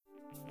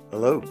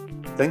Hello.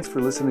 Thanks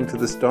for listening to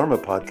this Dharma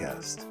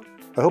podcast.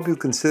 I hope you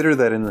consider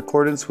that in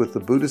accordance with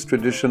the Buddhist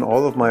tradition,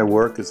 all of my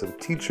work as a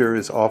teacher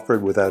is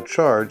offered without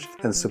charge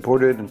and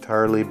supported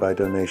entirely by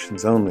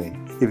donations only.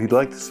 If you'd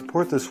like to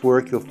support this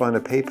work, you'll find a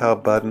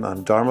PayPal button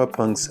on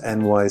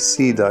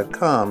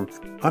dharmapunksnyc.com.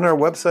 On our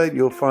website,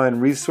 you'll find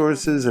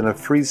resources and a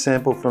free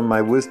sample from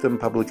my Wisdom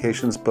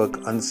Publications book,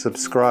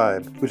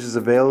 Unsubscribe, which is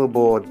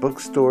available at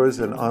bookstores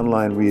and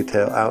online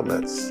retail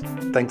outlets.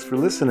 Thanks for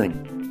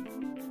listening.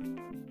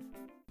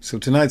 So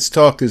tonight's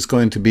talk is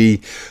going to be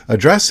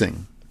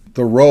addressing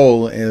the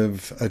role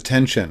of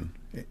attention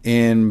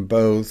in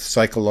both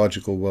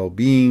psychological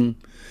well-being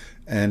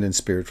and in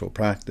spiritual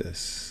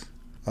practice.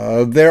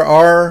 There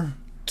are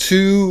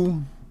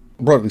two,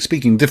 broadly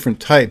speaking,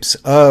 different types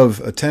of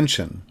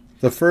attention.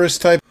 The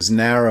first type is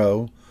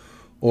narrow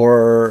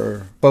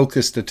or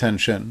focused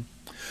attention.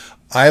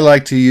 I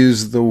like to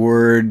use the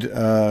word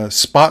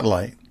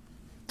spotlight,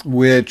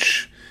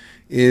 which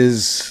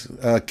is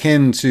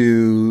akin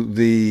to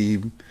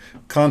the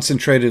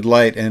concentrated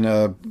light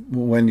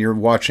when you're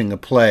watching a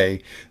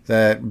play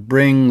that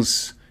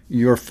brings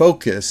your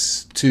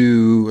focus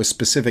to a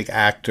specific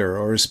actor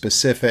or a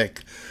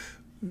specific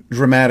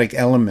dramatic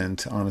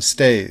element on a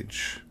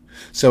stage.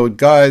 So it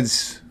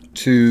guides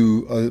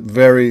to a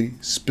very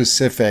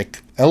specific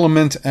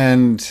element,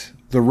 and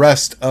the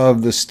rest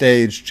of the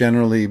stage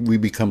generally we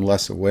become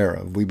less aware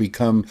of.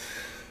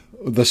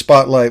 The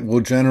spotlight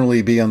will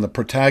generally be on the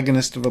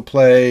protagonist of a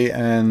play,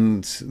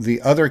 and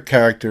the other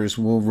characters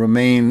will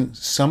remain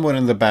somewhat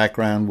in the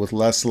background with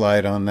less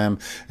light on them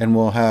and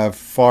will have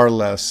far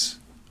less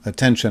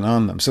attention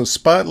on them. So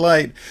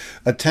spotlight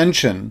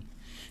attention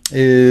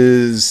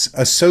is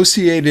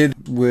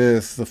associated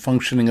with the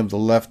functioning of the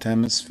left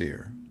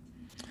hemisphere.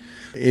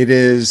 It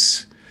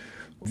is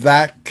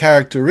that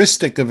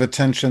characteristic of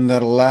attention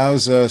that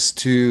allows us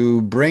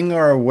to bring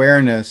our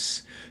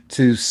awareness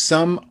to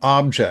some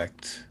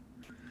object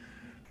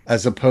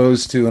as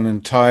opposed to an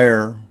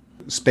entire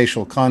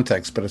spatial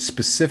context, but a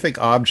specific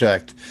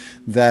object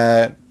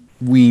that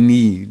we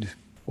need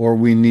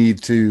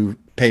to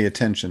pay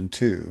attention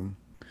to.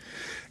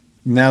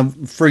 Now,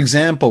 for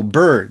example,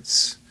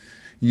 birds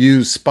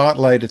use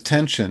spotlight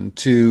attention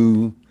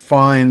to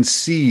find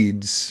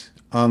seeds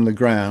on the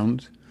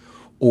ground,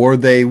 or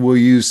they will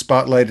use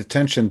spotlight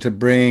attention to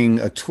bring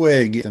a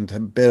twig and to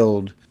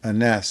build a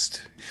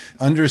nest.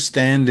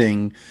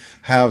 Understanding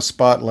how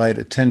spotlight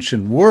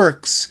attention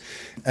works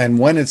and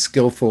when it's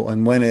skillful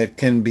and when it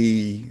can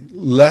be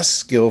less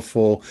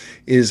skillful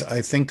is,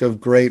 I think, of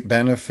great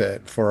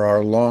benefit for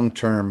our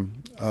long-term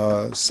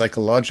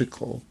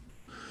psychological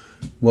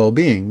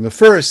well-being. The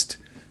first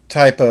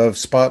type of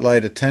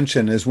spotlight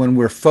attention is when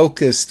we're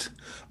focused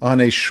on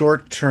a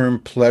short-term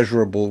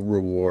pleasurable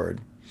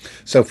reward.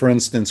 So, for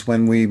instance,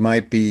 when we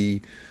might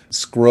be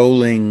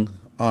scrolling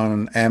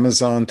on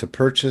Amazon to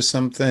purchase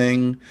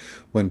something,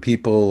 when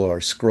people are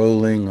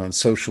scrolling on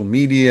social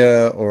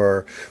media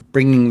or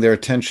bringing their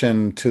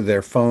attention to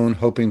their phone,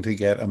 hoping to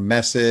get a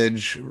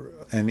message,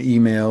 an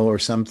email or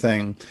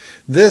something.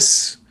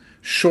 This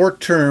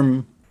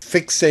short-term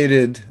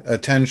fixated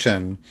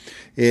attention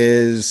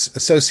is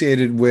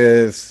associated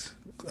with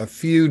a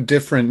few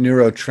different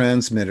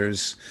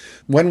neurotransmitters.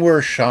 When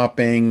we're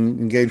shopping,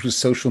 engaged with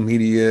social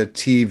media,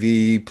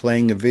 TV,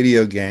 playing a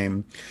video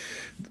game,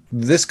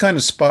 this kind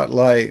of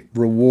spotlight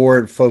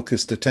reward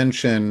focused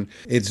attention,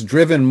 it's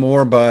driven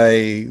more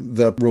by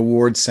the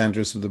reward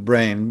centers of the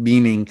brain,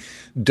 meaning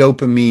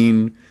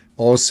dopamine.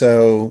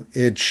 Also,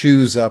 it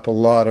chews up a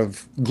lot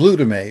of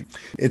glutamate.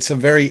 It's a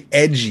very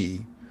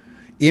edgy,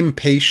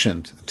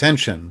 impatient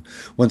attention.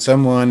 When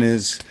someone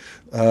is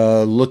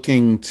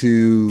looking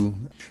to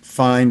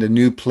find a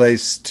new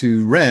place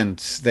to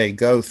rent, they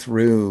go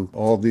through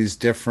all these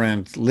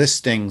different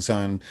listings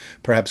on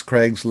perhaps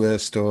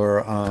Craigslist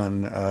or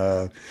on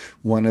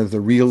one of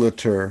the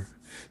realtor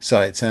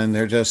sites, and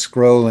they're just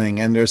scrolling,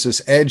 and there's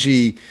this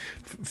edgy,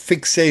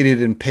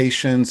 fixated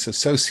impatience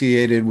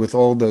associated with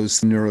all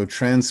those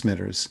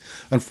neurotransmitters.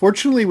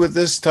 Unfortunately, with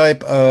this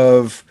type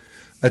of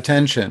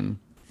attention,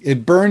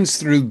 it burns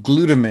through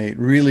glutamate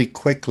really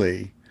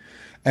quickly.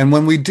 And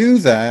when we do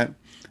that,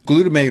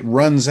 glutamate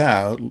runs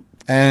out,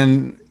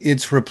 and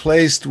it's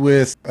replaced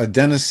with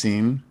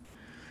adenosine.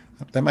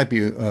 That might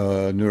be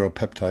a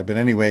neuropeptide, but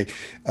anyway,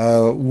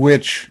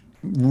 which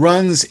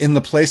runs in the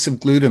place of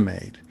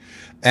glutamate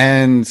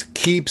and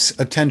keeps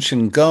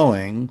attention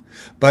going.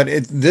 But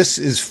this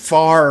is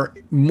far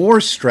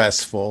more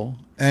stressful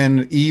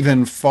and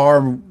even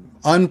far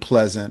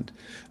unpleasant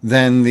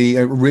than the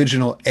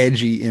original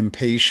edgy,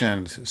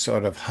 impatient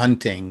sort of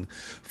hunting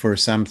for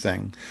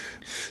something.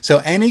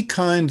 So any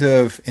kind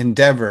of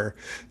endeavor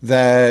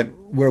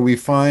where we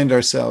find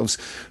ourselves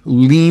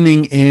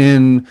leaning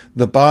in,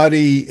 the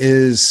body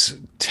is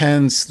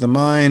tense, the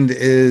mind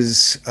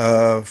is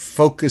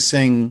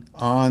focusing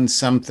on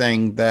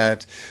something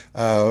that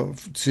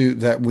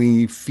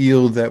we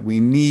feel that we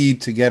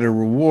need to get a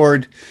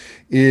reward,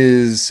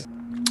 is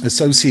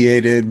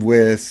associated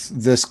with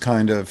this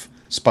kind of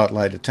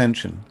spotlight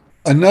attention.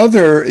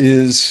 Another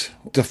is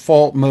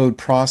default mode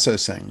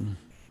processing.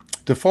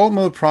 Default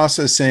mode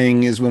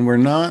processing is when we're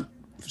not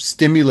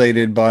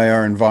stimulated by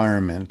our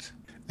environment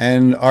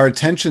and our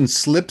attention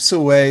slips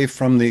away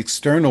from the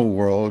external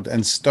world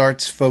and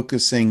starts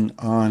focusing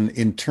on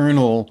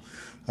internal,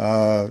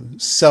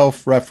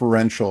 self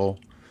referential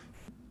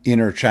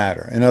inner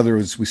chatter. In other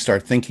words, we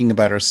start thinking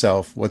about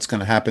ourselves, what's going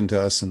to happen to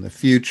us in the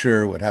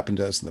future, what happened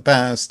to us in the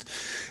past.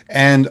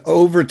 And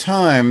over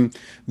time,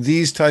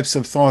 these types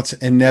of thoughts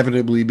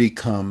inevitably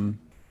become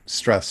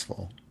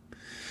stressful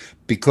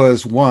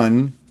because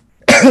one,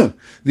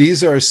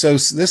 these are so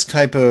this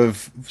type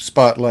of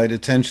spotlight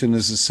attention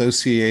is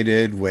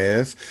associated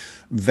with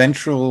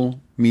ventral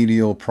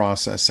medial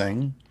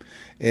processing.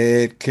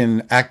 It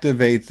can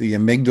activate the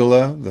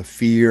amygdala, the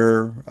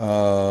fear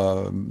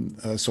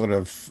sort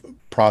of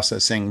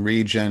processing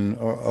region,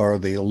 or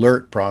the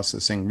alert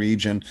processing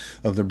region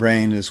of the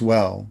brain as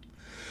well.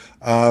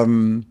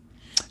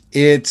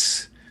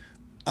 It's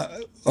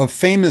a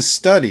famous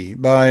study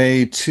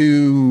by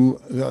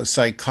two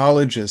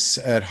psychologists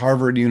at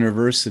Harvard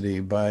University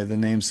by the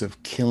names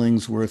of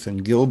Killingsworth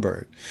and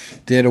Gilbert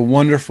did a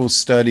wonderful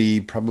study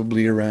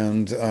probably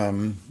around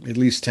at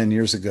least 10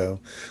 years ago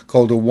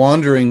called A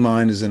Wandering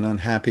Mind is an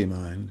Unhappy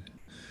Mind.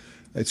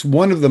 It's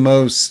one of the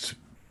most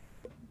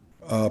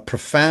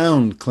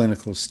profound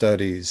clinical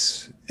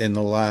studies in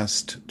the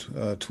last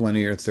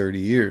 20 or 30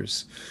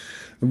 years.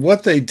 And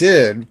what they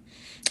did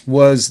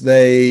was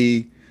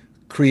they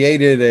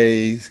created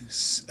a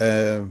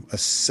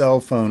cell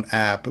phone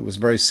app. It was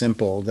very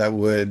simple that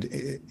would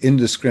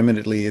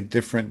indiscriminately at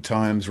different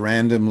times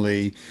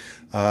randomly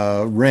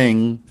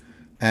ring,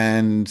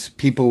 and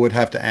people would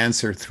have to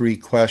answer three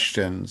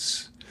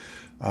questions.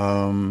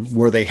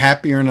 Were they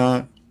happy or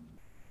not?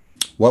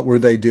 What were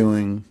they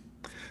doing?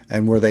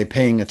 And were they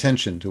paying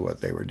attention to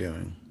what they were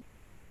doing?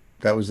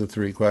 That was the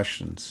three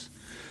questions.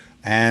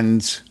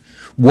 And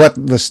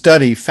what the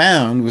study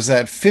found was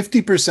that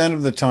 50%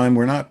 of the time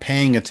we're not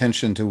paying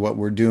attention to what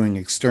we're doing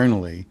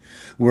externally.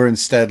 We're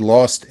instead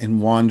lost in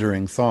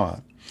wandering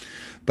thought.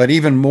 But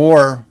even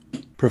more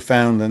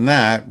profound than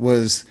that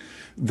was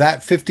that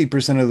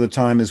 50% of the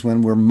time is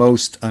when we're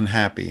most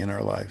unhappy in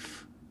our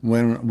life,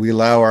 when we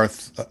allow our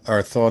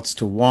thoughts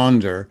to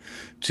wander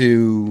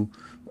to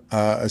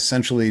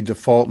essentially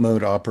default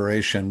mode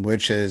operation,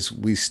 which is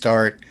we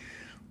start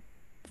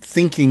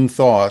thinking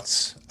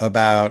thoughts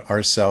about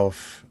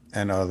ourselves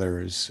and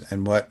others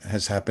and what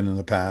has happened in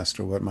the past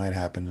or what might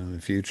happen in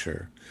the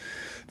future.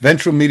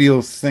 Ventral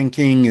medial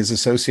thinking is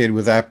associated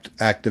with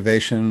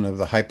activation of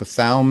the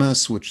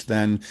hypothalamus, which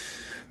then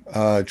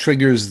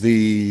triggers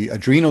the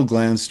adrenal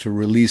glands to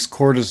release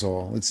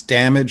cortisol. It's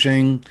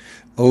damaging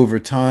over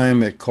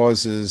time. It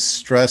causes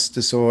stress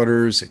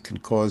disorders. It can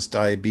cause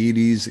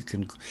diabetes.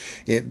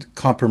 It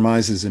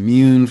compromises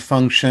immune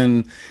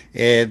function.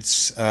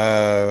 It's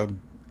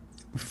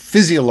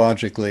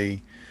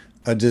physiologically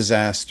a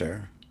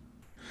disaster.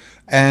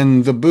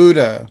 And the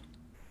Buddha,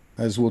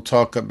 as we'll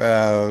talk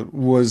about,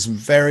 was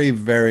very,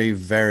 very,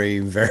 very,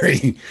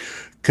 very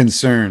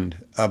concerned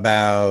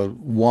about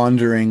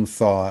wandering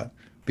thought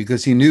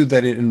because he knew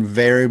that it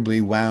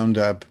invariably wound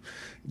up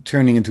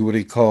turning into what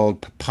he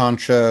called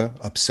papancha,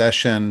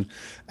 obsession,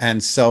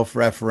 and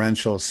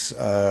self-referential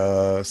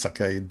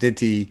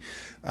sakkaya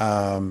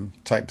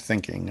type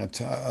thinking,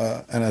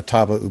 an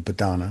atava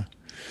upadana.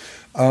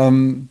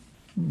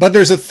 But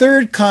there's a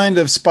third kind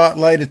of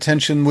spotlight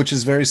attention which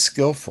is very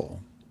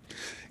skillful.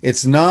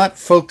 It's not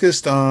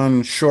focused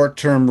on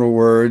short-term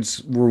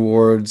rewards,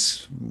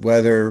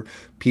 whether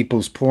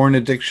people's porn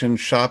addiction,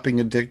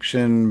 shopping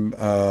addiction,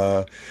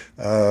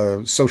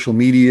 social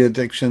media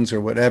addictions,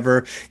 or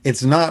whatever.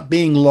 It's not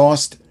being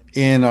lost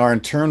in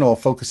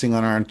focusing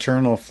on our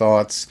internal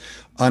thoughts,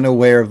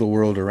 unaware of the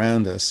world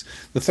around us.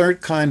 The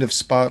third kind of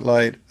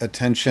spotlight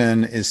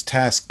attention is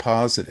task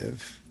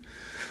positive.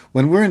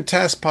 When we're in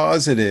task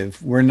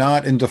positive, we're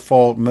not in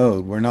default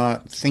mode. We're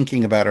not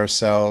thinking about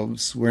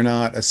ourselves. We're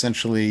not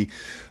essentially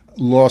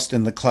lost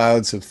in the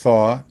clouds of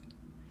thought,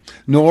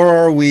 nor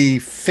are we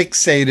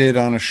fixated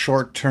on a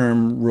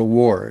short-term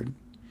reward.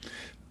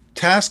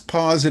 Task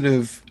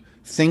positive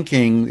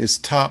thinking is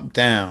top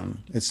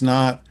down. It's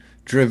not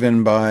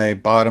driven by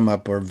bottom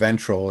up or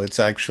ventral. It's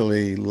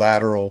actually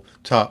lateral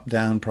top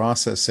down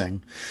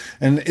processing.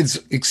 And it's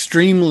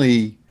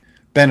extremely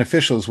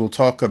beneficial, as we'll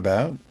talk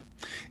about.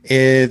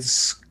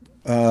 It's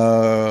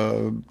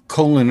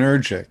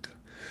cholinergic,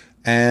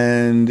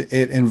 and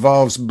it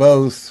involves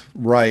both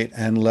right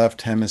and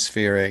left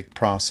hemispheric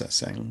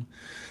processing.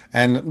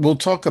 And we'll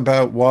talk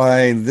about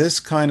why this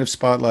kind of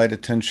spotlight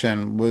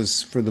attention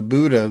was, for the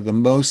Buddha, the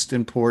most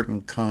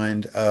important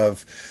kind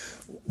of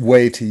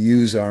way to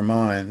use our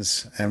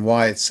minds and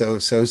why it's so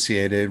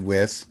associated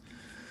with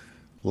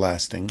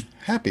lasting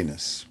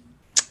happiness.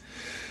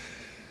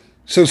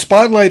 So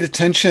spotlight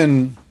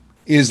attention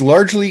is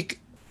largely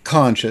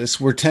conscious.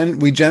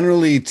 We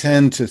generally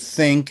tend to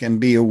think and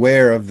be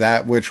aware of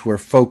that which we're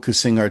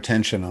focusing our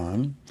attention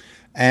on,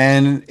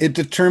 and it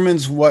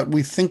determines what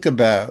we think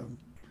about.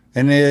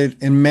 And it,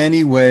 in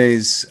many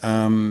ways,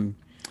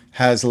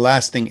 has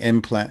lasting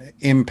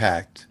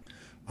impact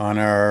on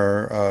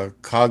our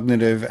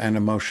cognitive and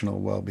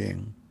emotional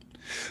well-being.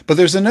 But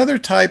there's another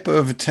type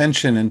of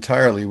attention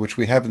entirely, which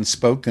we haven't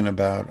spoken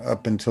about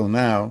up until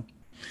now.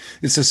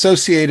 It's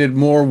associated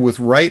more with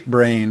right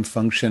brain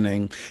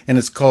functioning, and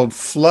it's called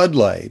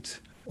floodlight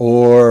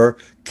or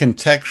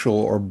contextual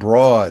or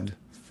broad,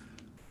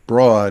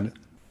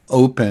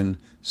 open,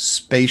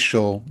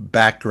 spatial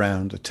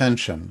background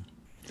attention.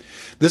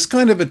 This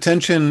kind of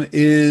attention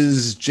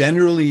is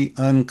generally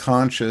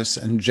unconscious,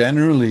 and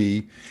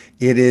generally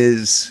it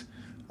is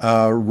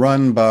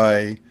run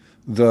by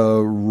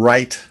the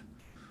right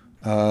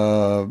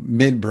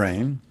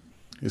midbrain,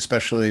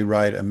 especially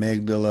right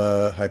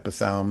amygdala,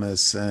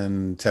 hypothalamus,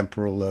 and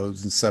temporal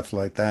lobes and stuff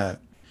like that.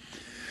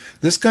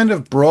 This kind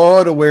of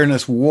broad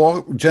awareness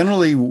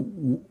generally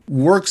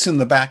works in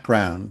the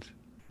background.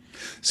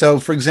 So,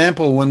 for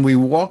example, when we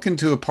walk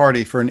into a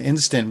party for an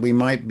instant, we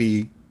might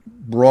be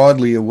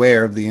broadly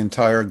aware of the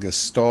entire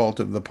gestalt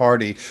of the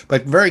party,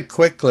 but very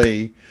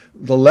quickly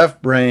the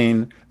left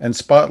brain and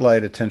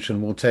spotlight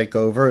attention will take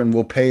over, and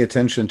we'll pay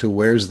attention to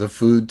where's the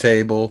food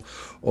table,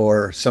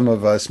 or some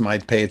of us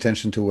might pay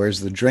attention to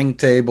where's the drink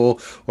table,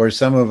 or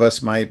some of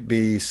us might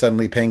be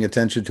suddenly paying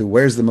attention to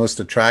where's the most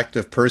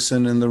attractive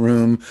person in the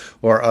room,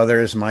 or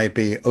others might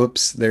be,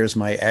 oops, there's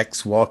my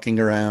ex walking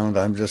around,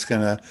 I'm just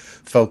going to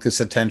focus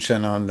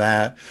attention on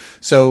that.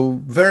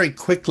 So very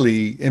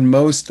quickly, in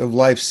most of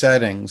life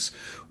settings,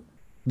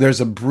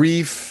 there's a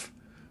brief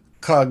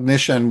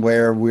cognition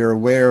where we're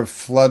aware of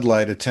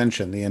floodlight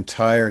attention, the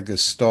entire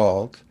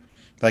gestalt.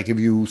 Like if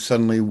you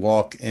suddenly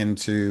walk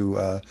into,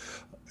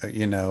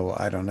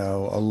 I don't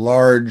know, a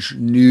large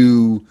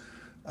new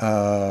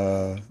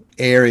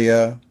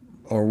area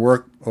or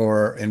work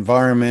or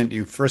environment,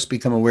 you first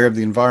become aware of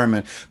the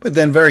environment, but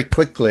then very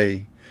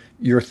quickly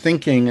your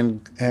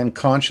thinking and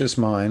conscious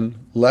mind,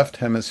 left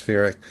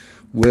hemispheric,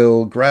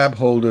 will grab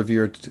hold of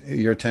your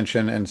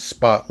attention and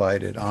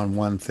spotlight it on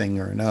one thing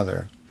or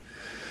another.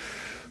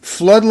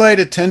 Floodlight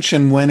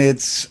attention, when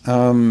it's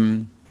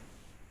left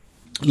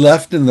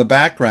in the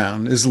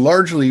background, is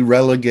largely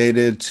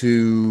relegated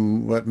to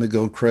what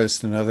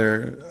McGilchrist and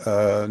other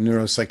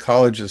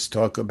neuropsychologists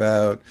talk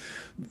about,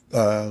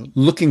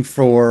 looking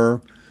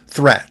for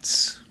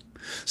threats.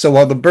 So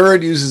while the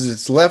bird uses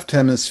its left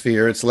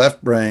hemisphere, its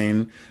left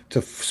brain,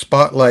 to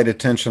spotlight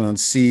attention on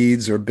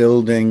seeds or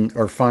building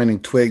or finding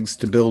twigs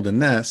to build a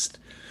nest,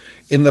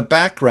 in the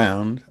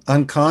background,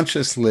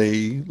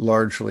 unconsciously,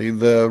 largely,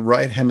 the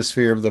right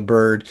hemisphere of the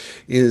bird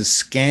is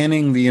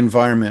scanning the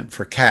environment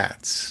for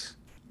cats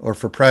or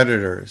for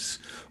predators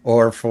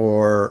or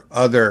for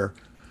other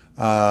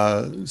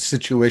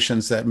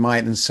situations that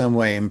might in some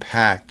way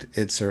impact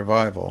its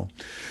survival.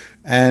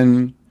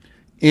 And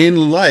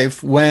in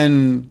life,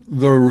 when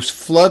the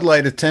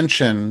floodlight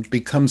attention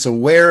becomes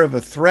aware of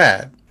a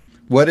threat,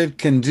 what it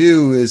can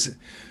do is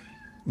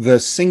the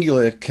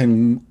cingulate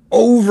can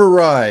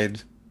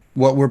override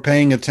what we're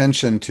paying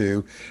attention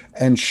to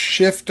and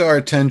shift our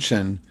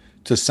attention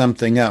to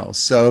something else.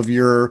 So if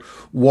you're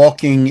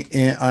walking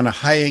on a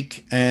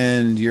hike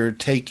and you're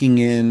taking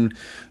in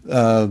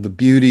the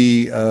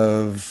beauty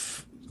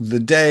of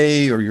the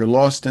day, or you're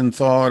lost in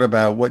thought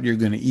about what you're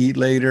going to eat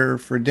later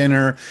for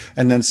dinner,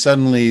 and then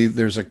suddenly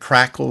there's a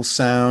crackle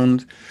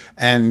sound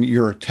and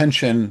your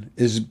attention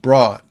is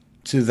brought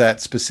to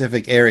that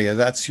specific area,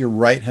 that's your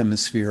right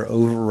hemisphere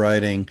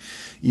overriding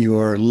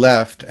your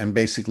left and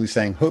basically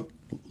saying, hoop,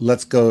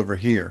 let's go over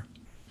here.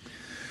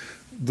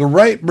 The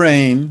right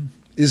brain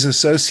is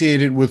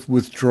associated with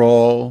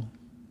withdrawal,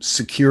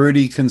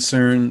 security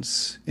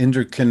concerns,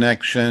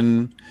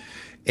 interconnection.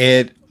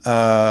 And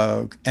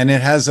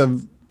it has a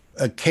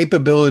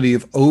capability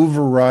of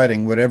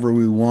overriding whatever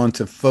we want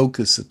to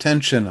focus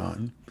attention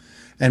on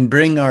and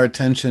bring our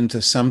attention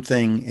to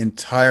something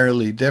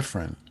entirely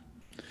different.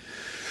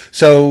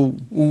 So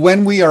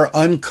when we are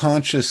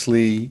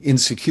unconsciously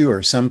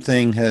insecure,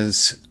 something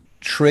has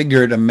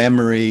triggered a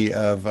memory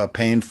of a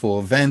painful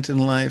event in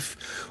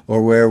life,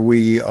 or where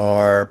we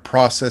are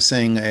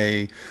processing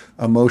a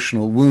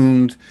emotional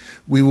wound,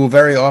 we will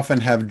very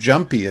often have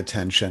jumpy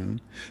attention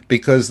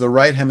because the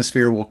right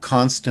hemisphere will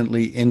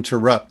constantly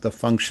interrupt the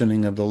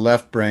functioning of the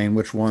left brain,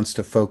 which wants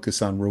to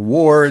focus on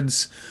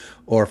rewards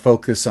or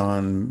focus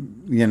on,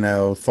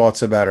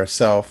 thoughts about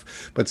ourselves.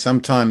 But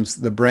sometimes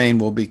the brain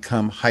will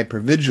become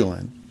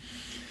hypervigilant.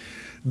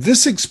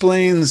 This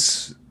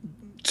explains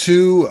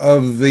two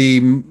of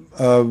the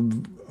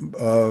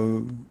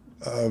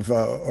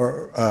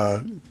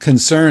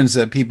concerns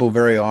that people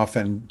very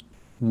often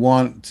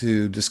want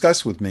to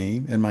discuss with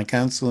me in my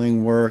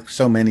counseling work.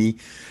 So many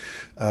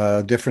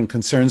different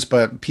concerns,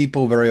 but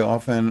people very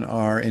often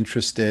are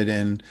interested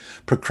in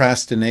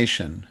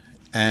procrastination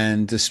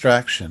and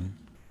distraction.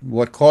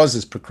 What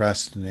causes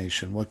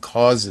procrastination? What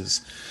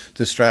causes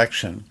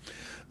distraction?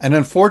 And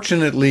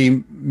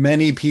unfortunately,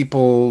 many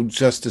people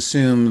just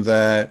assume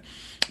that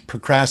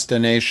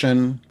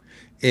procrastination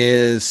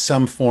is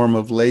some form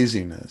of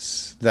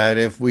laziness, that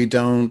if we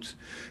don't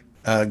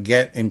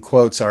get, in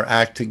quotes, our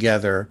act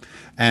together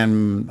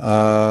and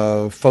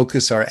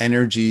focus our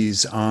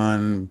energies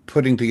on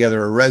putting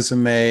together a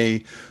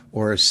resume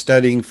or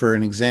studying for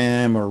an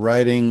exam or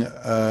writing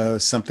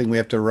something we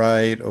have to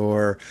write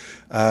or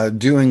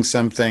doing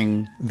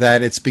something,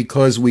 that it's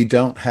because we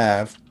don't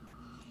have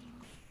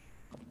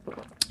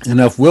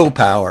enough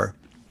willpower,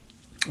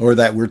 or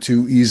that we're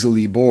too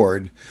easily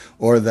bored,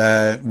 or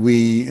that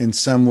we in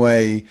some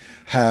way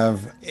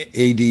have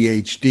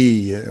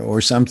ADHD or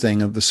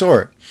something of the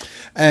sort.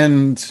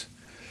 And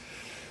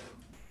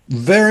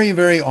very,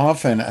 very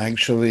often,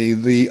 actually,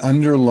 the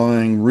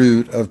underlying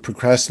root of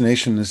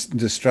procrastination is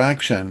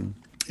distraction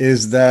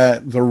is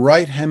that the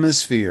right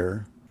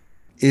hemisphere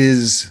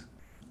is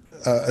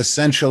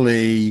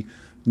essentially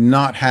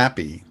not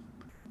happy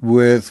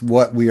with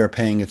what we are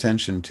paying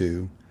attention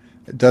to.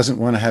 It doesn't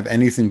want to have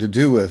anything to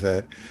do with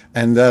it,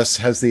 and thus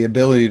has the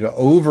ability to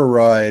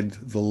override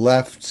the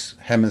left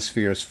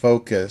hemisphere's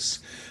focus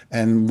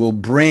and will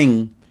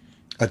bring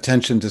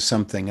attention to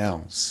something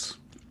else.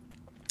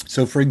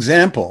 So, for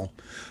example,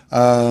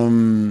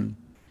 somebody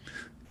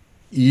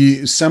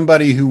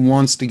who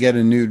wants to get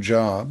a new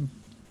job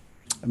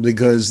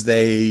because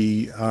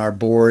they are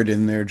bored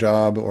in their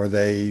job or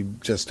they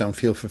just don't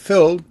feel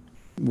fulfilled,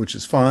 which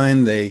is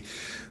fine. They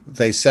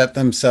set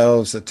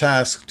themselves a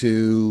task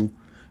to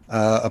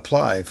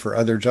apply for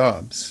other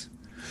jobs.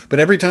 But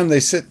every time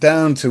they sit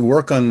down to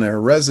work on their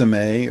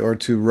resume or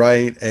to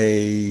write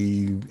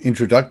a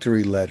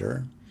introductory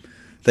letter,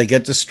 they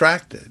get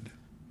distracted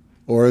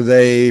or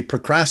they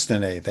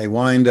procrastinate. They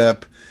wind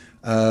up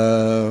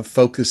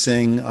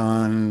focusing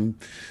on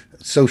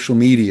social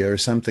media or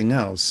something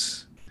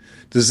else.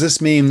 Does this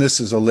mean this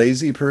is a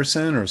lazy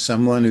person or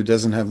someone who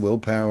doesn't have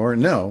willpower?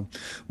 No.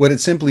 What it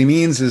simply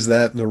means is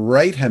that the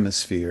right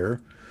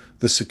hemisphere,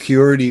 the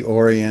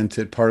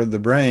security-oriented part of the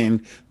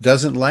brain,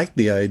 doesn't like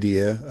the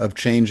idea of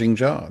changing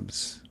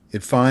jobs.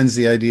 It finds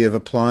the idea of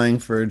applying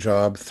for a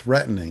job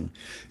threatening.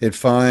 It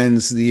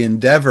finds the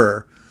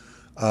endeavor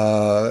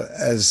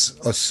as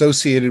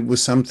associated with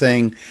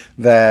something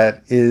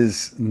that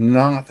is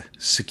not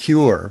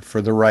secure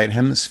for the right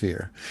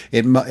hemisphere.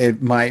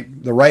 The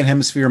right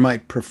hemisphere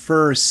might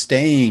prefer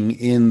staying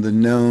in the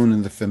known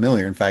and the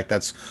familiar. In fact,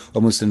 that's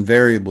almost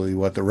invariably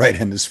what the right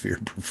hemisphere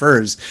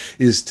prefers,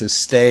 is to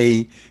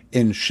stay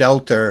in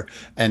shelter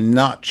and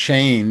not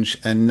change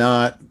and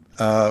not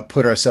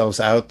put ourselves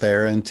out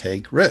there and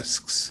take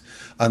risks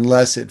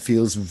unless it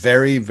feels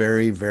very,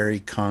 very, very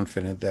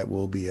confident that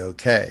we'll be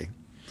okay.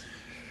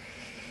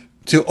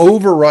 To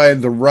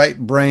override the right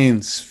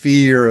brain's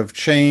fear of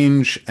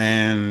change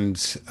and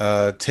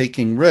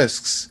taking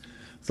risks,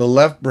 the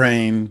left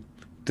brain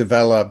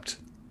developed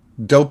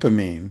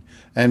dopamine,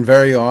 and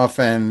very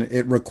often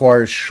it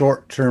requires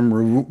short-term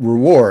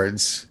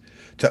rewards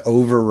to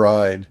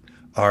override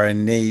our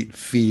innate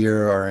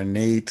fear, our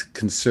innate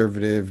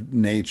conservative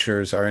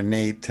natures, our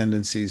innate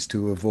tendencies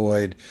to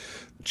avoid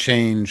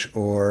change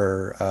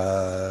or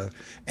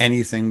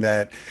anything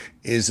that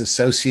is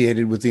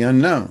associated with the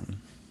unknown.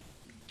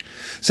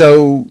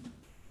 So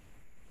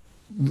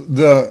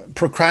the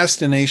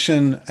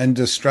procrastination and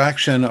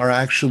distraction are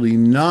actually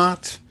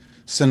not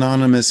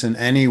synonymous in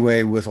any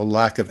way with a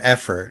lack of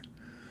effort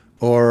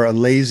or a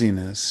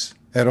laziness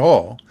at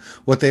all.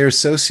 What they are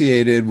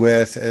associated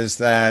with is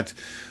that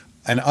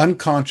an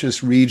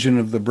unconscious region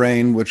of the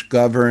brain which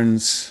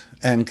governs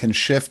and can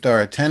shift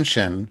our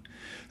attention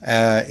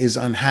is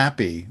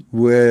unhappy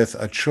with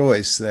a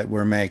choice that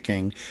we're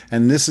making.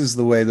 And this is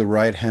the way the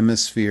right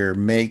hemisphere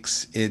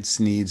makes its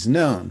needs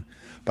known,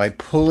 by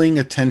pulling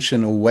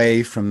attention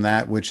away from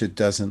that which it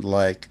doesn't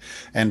like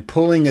and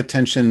pulling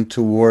attention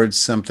towards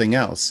something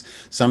else,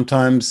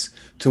 sometimes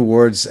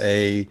towards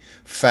a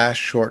fast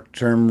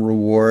short-term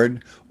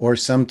reward or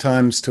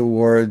sometimes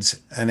towards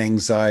an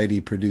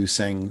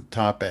anxiety-producing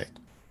topic.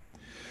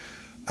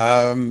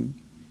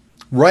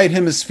 Right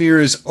hemisphere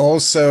is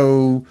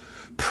also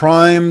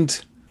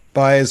primed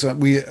by, as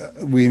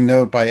we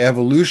know, by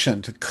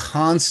evolution, to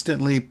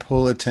constantly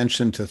pull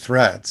attention to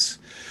threats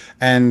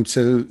and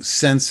to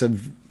sense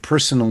of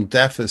personal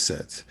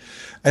deficit.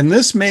 And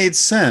this made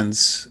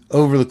sense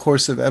over the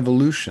course of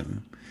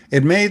evolution.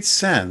 It made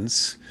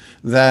sense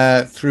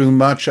that through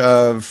much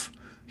of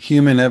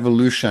human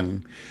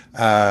evolution,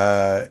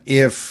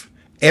 if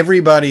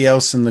everybody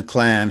else in the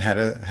clan had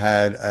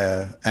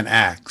an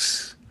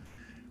axe,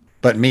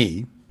 but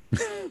me,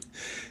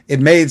 it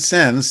made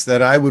sense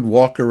that I would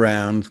walk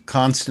around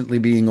constantly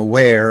being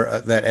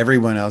aware that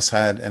everyone else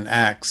had an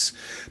axe,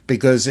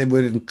 because it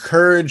would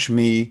encourage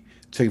me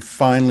to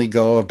finally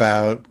go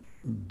about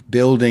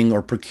building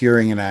or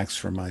procuring an axe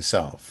for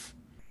myself.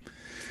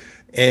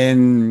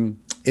 And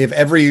if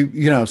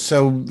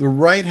so the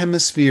right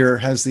hemisphere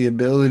has the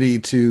ability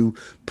to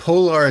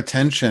pull our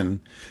attention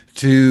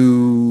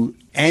to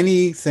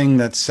anything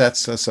that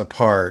sets us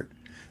apart,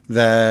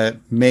 that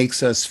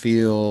makes us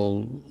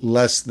feel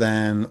less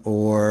than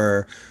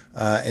or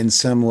in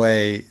some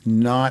way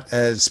not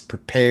as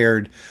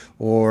prepared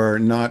or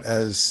not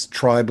as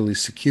tribally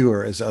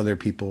secure as other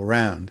people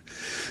around.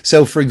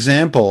 So, for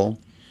example,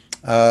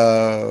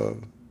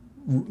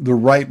 the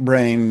right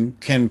brain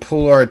can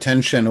pull our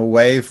attention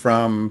away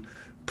from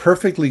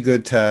perfectly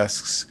good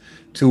tasks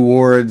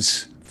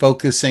towards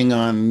focusing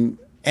on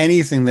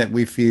anything that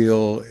we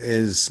feel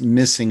is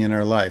missing in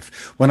our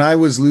life. When I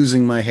was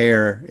losing my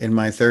hair in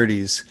my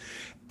 30s,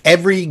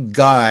 every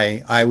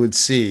guy I would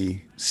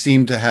see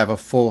seemed to have a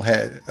full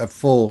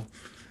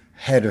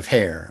head of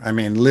hair. I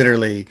mean,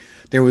 literally,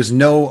 there was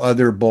no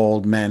other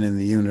bald men in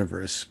the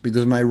universe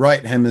because my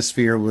right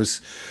hemisphere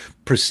was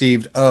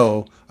perceived,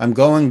 oh, I'm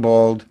going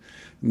bald.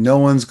 No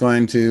one's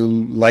going to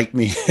like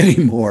me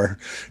anymore.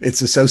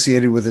 It's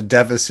associated with a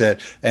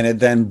deficit. And it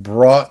then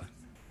brought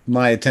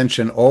my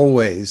attention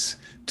always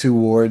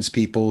towards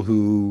people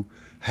who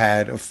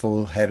had a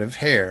full head of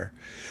hair.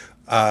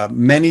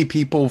 Many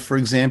people, for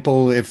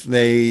example, if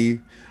they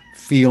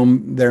feel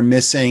they're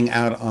missing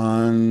out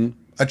on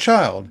a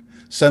child,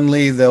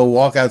 suddenly they'll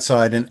walk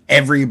outside and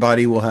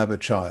everybody will have a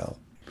child.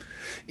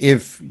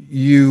 If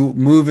you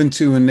move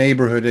into a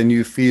neighborhood and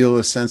you feel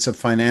a sense of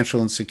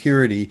financial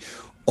insecurity,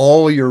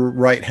 all your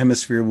right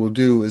hemisphere will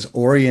do is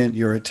orient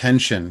your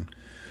attention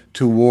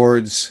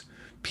towards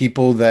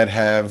people that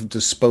have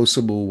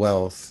disposable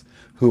wealth,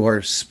 who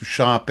are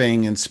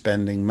shopping and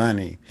spending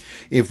money.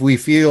 If we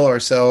feel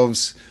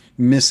ourselves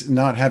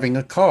not having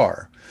a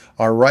car,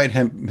 our right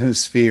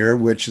hemisphere,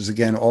 which is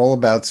again all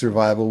about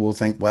survival, will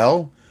think,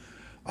 well,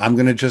 I'm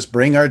going to just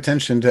bring our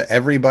attention to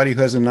everybody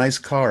who has a nice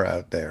car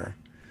out there.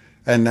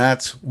 And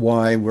that's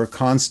why we're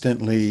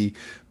constantly,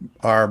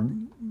 our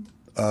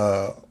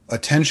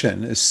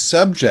attention is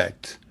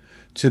subject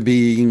to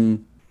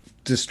being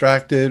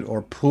distracted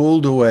or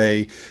pulled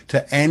away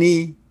to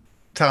any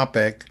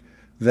topic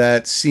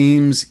that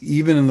seems,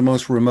 even in the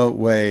most remote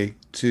way,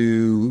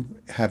 to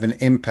have an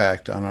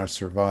impact on our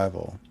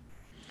survival.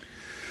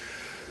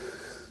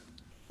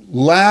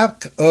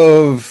 Lack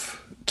of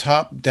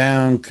top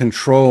down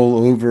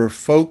control over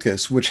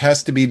focus, which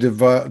has to be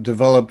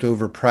developed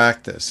over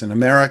practice. In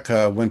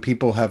America, when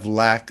people have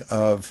lack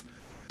of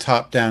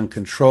top down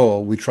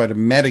control, we try to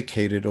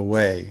medicate it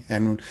away.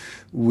 And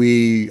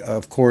we,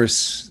 of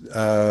course,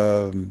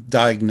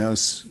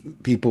 diagnose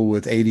people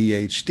with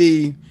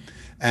ADHD,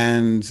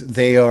 and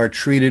they are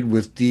treated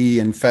with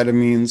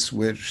D-amphetamines,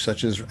 which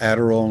such as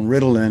Adderall and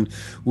Ritalin,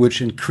 which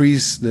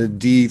increase the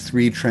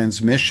D3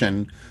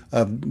 transmission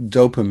of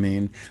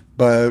dopamine.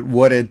 But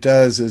what it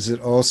does is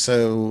it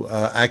also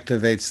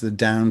activates the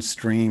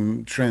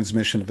downstream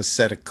transmission of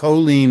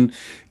acetylcholine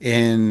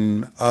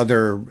in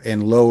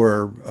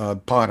lower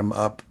bottom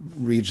up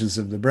regions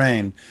of the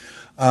brain.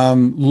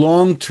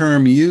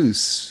 Long-term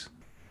use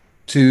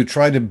to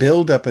try to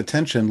build up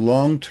attention,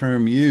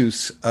 long-term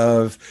use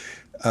of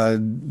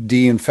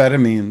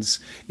D-amphetamines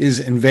is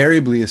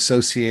invariably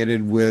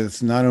associated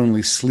with not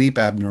only sleep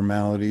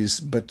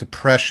abnormalities, but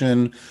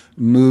depression,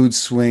 mood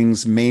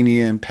swings,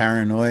 mania and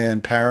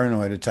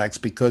paranoid attacks,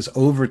 because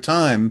over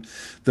time,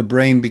 the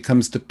brain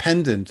becomes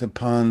dependent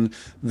upon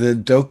the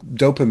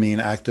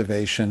dopamine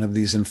activation of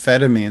these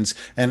amphetamines.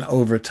 And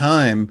over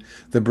time,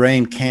 the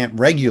brain can't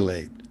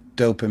regulate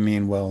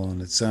dopamine well on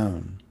its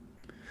own.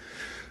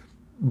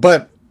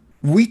 But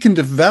we can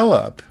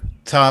develop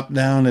top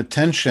down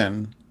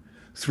attention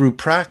through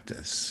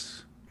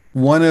practice.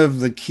 One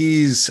of the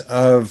keys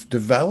of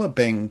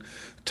developing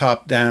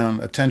top down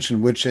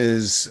attention, which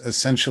is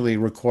essentially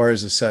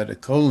requires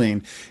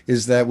acetylcholine,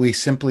 is that we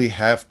simply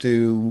have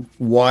to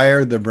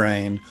wire the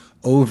brain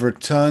over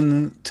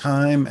time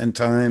and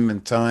time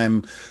and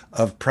time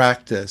of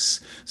practice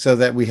so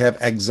that we have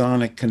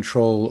axonic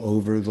control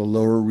over the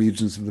lower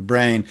regions of the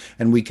brain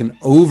and we can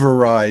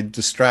override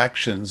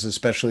distractions,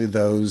 especially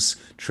those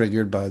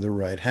triggered by the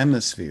right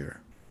hemisphere.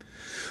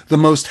 The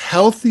most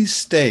healthy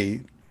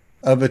state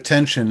of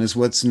attention is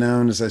what's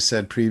known, as I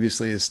said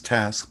previously, as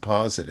task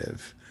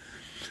positive.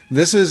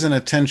 This is an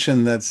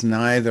attention that's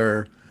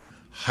neither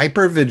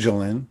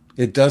hypervigilant,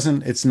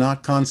 it's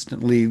not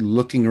constantly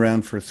looking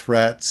around for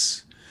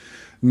threats,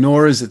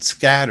 nor is it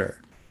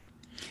scattered.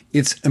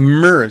 It's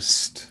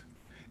immersed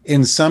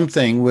in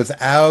something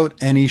without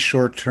any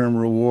short-term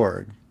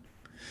reward.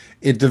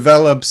 It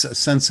develops a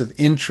sense of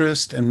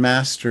interest and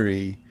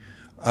mastery,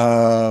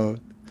 uh,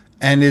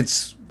 and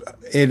it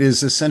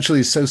is essentially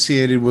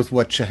associated with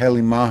what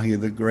Chaheli Mahi,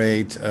 the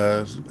great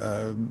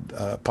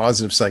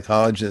positive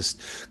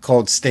psychologist,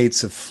 called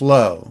states of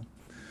flow.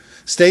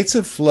 States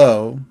of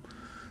flow,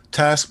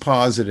 task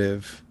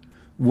positive,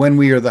 when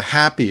we are the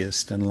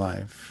happiest in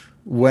life,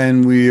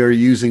 when we are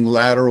using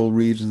lateral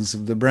regions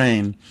of the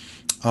brain,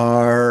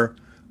 are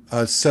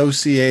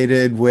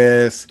associated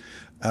with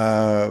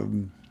uh,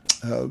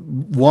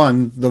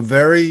 one, the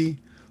very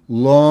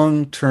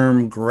long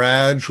term,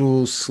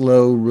 gradual,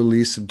 slow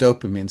release of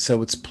dopamine.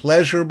 So it's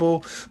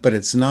pleasurable, but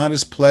it's not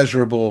as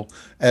pleasurable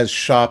as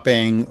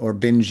shopping or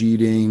binge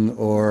eating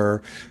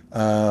or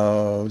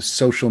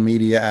social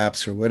media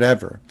apps or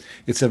whatever.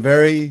 It's a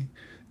very,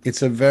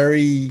 it's a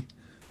very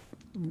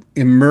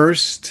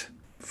immersed,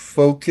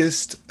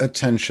 focused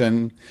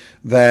attention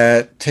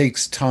that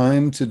takes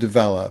time to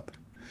develop.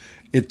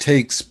 It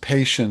takes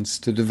patience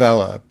to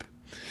develop.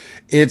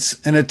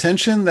 It's an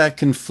attention that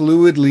can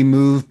fluidly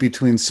move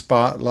between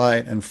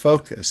spotlight and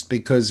focus,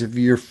 because if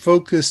you're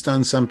focused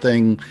on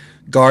something,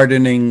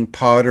 gardening,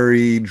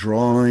 pottery,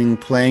 drawing,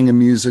 playing a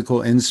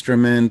musical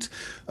instrument,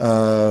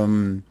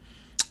 um,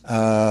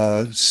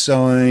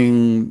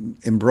 sewing,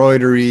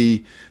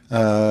 embroidery,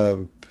 uh,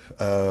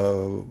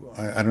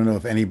 I don't know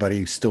if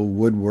anybody still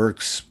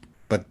woodworks,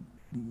 but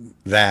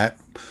that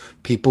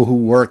people who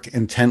work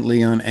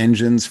intently on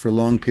engines for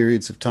long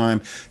periods of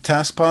time.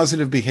 Task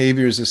positive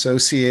behavior is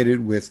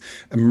associated with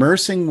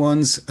immersing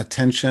one's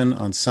attention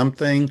on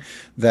something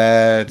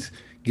that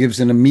gives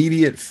an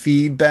immediate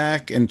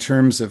feedback in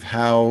terms of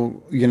how,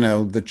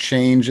 the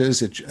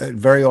changes. It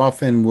very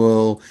often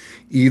will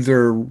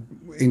either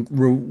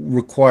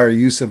require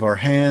use of our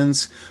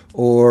hands,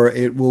 or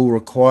it will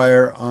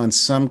require on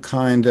some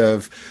kind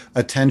of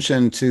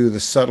attention to the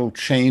subtle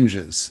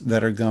changes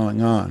that are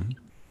going on.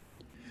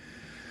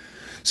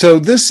 So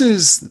this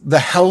is the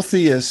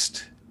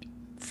healthiest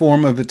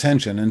form of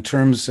attention in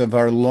terms of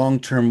our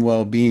long-term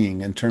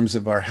well-being, in terms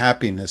of our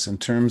happiness, in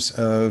terms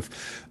of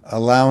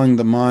allowing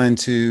the mind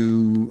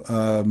to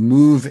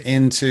move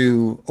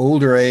into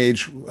older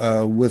age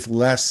with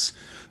less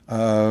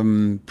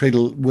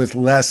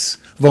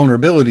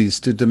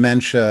vulnerabilities to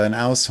dementia and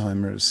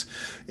Alzheimer's.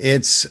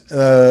 It's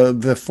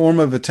the form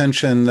of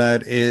attention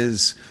that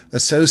is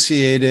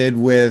associated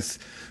with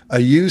a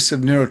use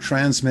of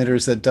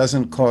neurotransmitters that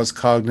doesn't cause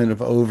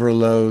cognitive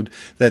overload,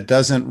 that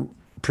doesn't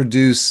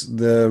produce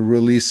the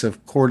release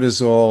of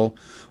cortisol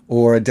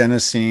or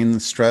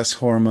adenosine, stress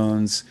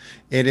hormones.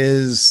 It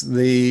is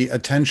the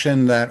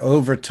attention that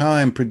over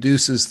time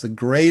produces the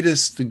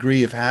greatest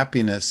degree of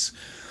happiness,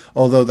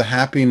 although the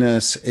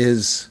happiness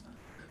is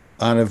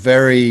on a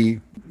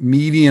very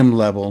medium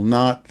level,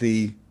 not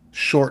the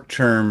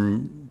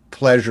short-term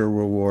pleasure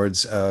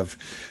rewards of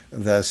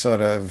the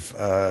sort of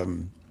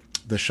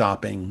the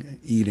shopping,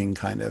 eating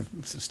kind of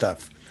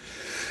stuff.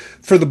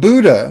 For the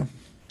Buddha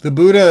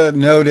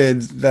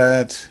noted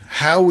that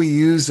how we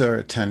use our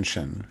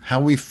attention, how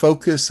we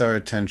focus our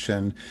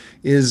attention,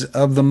 is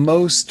of the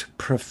most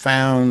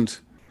profound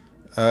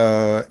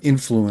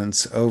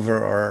influence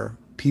over our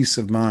peace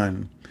of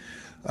mind.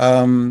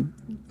 The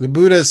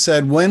Buddha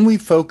said, when we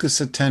focus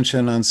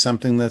attention on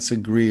something that's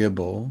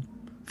agreeable,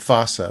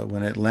 phassa,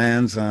 when it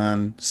lands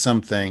on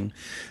something,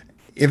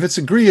 if it's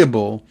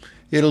agreeable,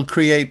 it'll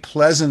create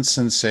pleasant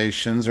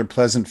sensations or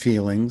pleasant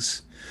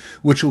feelings,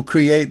 which will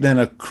create then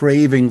a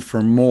craving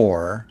for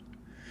more,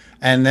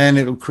 and then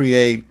it'll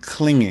create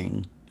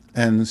clinging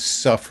and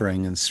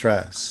suffering and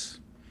stress.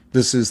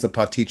 This is the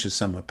paticca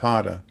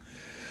samuppada.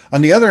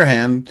 On the other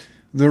hand,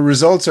 the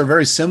results are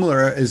very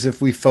similar as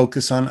if we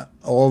focus on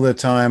all the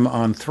time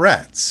on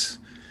threats,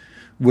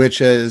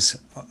 which is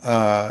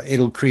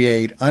it'll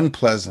create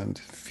unpleasant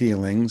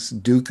feelings,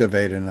 dukkha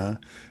vedana,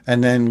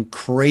 and then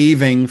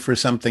craving for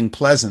something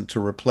pleasant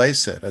to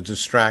replace it, a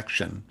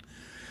distraction.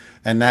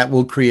 And that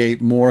will create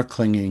more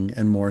clinging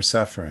and more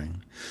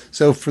suffering.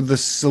 So for the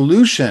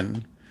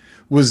solution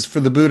was for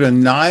the Buddha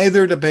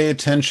neither to pay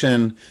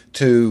attention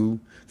to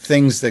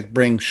things that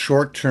bring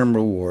short-term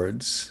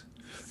rewards,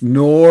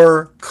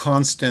 nor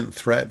constant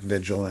threat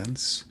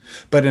vigilance,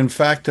 but in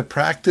fact to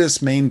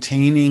practice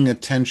maintaining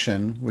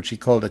attention, which he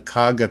called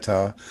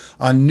ekaggata,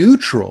 on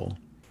neutral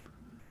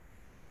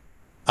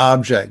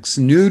objects,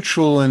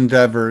 neutral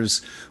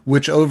endeavors,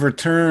 which over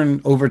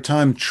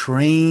time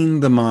train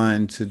the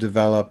mind to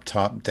develop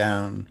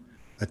top-down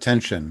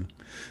attention.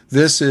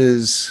 This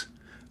is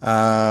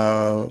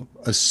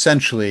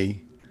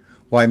essentially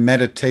why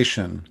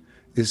meditation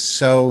is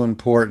so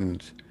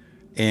important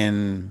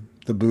in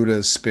the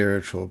Buddha's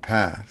spiritual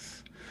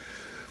path.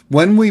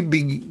 When we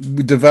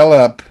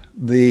develop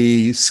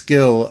the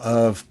skill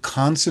of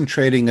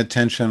concentrating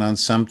attention on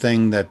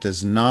something that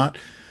does not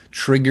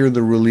trigger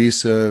the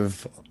release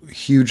of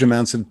huge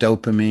amounts of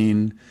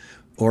dopamine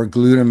or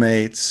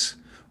glutamates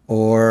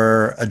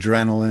or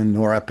adrenaline,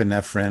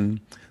 norepinephrine,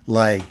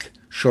 like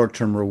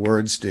short-term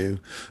rewards do,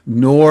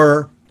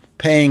 nor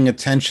paying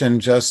attention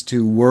just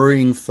to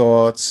worrying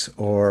thoughts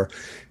or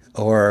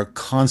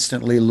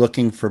constantly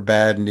looking for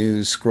bad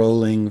news,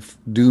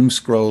 doom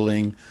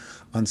scrolling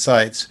on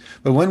sites.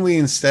 But when we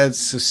instead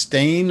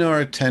sustain our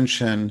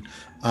attention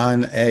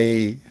on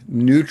a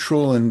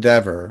neutral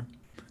endeavor,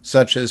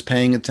 such as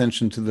paying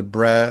attention to the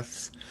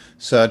breath,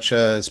 such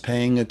as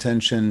paying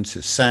attention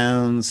to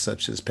sounds,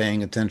 such as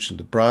paying attention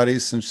to body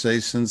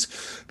sensations,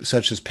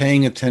 such as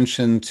paying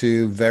attention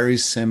to very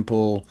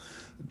simple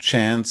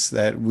chants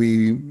that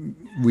we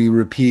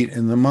repeat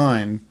in the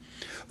mind.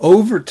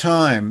 Over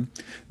time,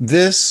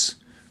 this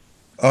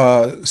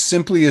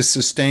simply is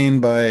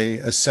sustained by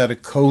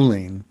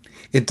acetylcholine.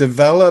 It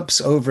develops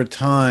over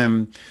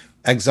time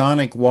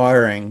axonic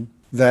wiring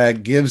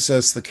that gives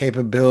us the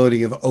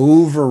capability of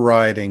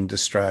overriding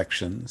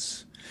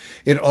distractions.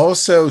 It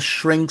also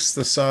shrinks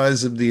the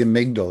size of the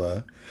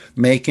amygdala,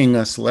 making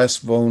us less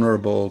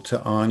vulnerable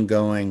to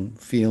ongoing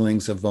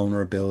feelings of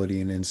vulnerability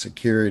and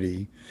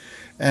insecurity.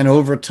 And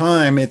over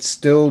time, it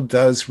still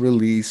does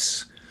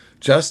release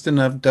just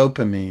enough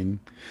dopamine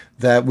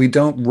that we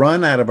don't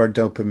run out of our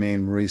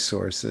dopamine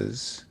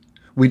resources.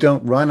 We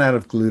don't run out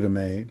of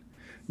glutamate.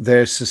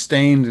 They're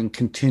sustained and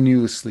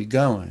continuously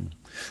going.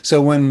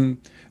 So when,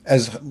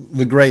 as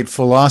the great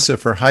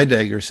philosopher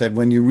Heidegger said,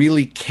 when you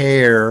really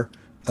care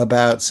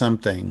about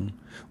something,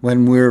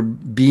 when we're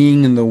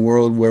being in the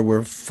world where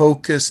we're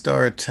focused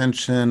our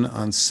attention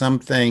on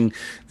something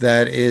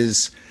that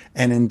is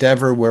an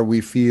endeavor where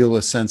we feel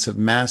a sense of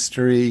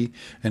mastery,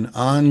 an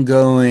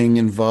ongoing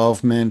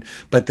involvement,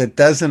 but that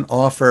doesn't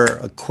offer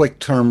a quick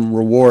term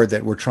reward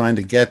that we're trying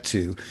to get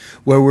to,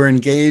 where we're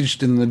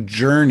engaged in the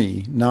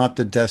journey, not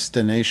the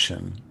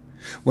destination.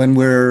 When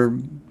we're,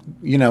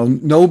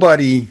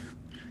 nobody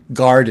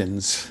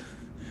gardens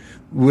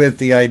with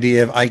the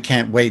idea of I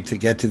can't wait to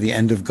get to the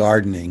end of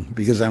gardening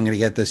because I'm going to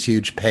get this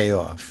huge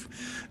payoff.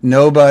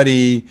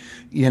 Nobody,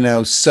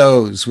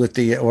 sews with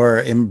the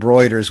or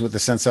embroiders with the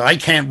sense of I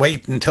can't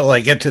wait until I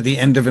get to the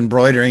end of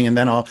embroidering and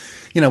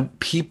then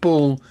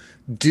people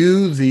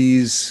do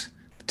these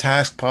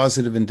task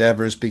positive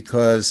endeavors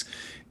because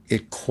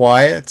it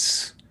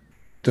quiets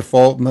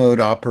default mode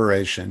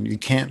operation. You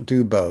can't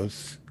do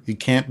both. You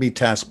can't be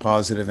task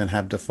positive and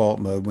have default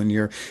mode. When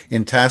you're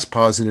in task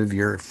positive,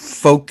 you're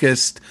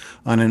focused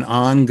on an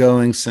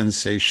ongoing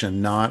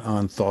sensation, not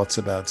on thoughts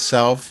about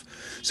self.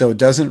 So it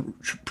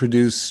doesn't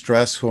produce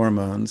stress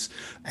hormones.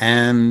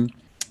 And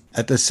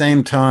at the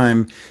same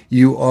time,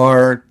 you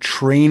are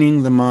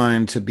training the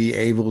mind to be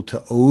able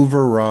to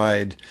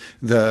override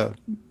the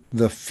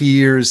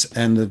fears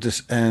and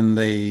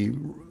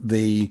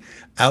the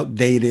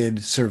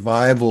outdated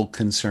survival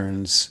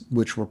concerns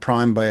which were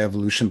primed by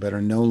evolution but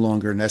are no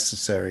longer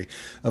necessary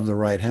of the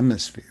right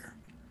hemisphere.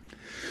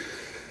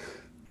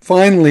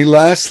 Finally,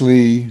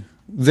 lastly,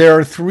 there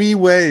are three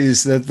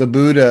ways that the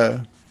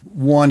Buddha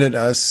wanted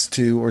us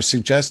to or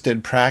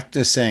suggested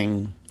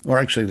practicing, or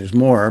actually there's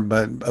more,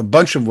 but a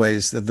bunch of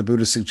ways that the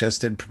Buddha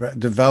suggested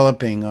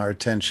developing our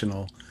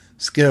attentional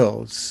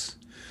skills.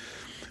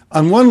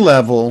 On one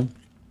level,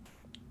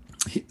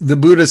 the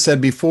Buddha said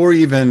before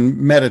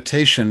even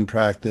meditation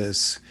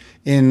practice,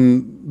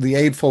 in the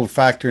Eightfold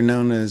Factor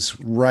known as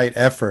right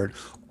effort,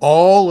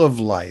 all of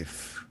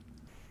life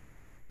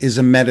is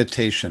a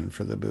meditation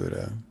for the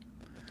Buddha.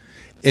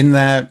 In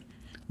that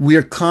we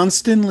are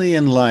constantly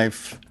in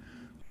life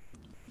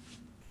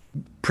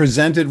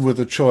presented with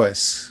a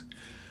choice.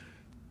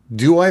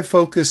 Do I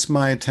focus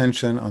my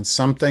attention on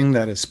something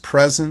that is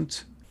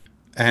present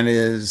and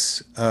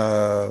is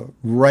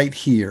right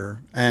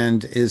here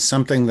and is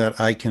something that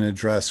I can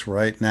address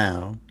right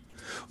now?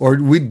 Or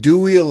do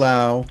we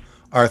allow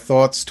our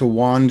thoughts to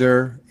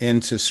wander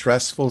into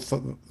stressful,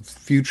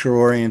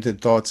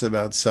 future-oriented thoughts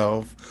about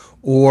self?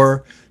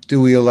 Or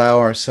do we allow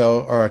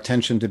our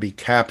attention to be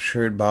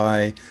captured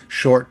by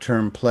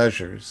short-term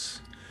pleasures?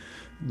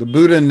 The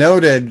Buddha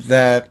noted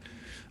that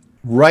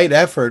right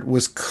effort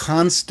was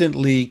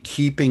constantly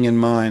keeping in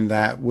mind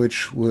that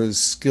which was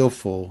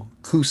skillful,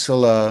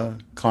 kusala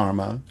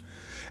karma,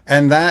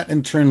 and that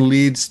in turn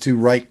leads to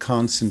right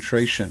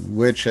concentration,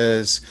 which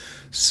is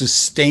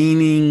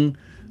sustaining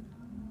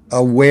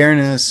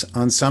awareness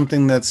on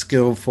something that's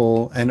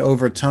skillful, and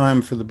over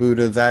time for the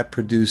Buddha that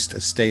produced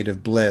a state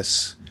of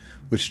bliss,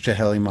 which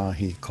Chaheli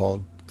Mahi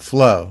called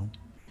flow.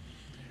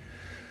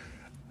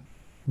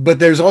 But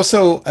there's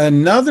also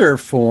another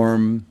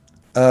form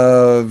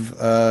of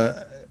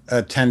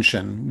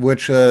attention,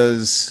 which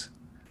was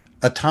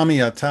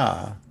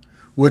atamiyata,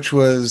 which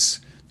was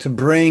to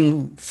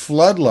bring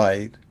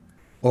floodlight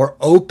or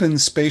open,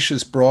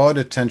 spacious, broad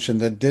attention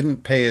that didn't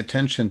pay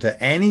attention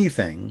to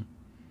anything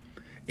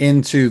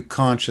into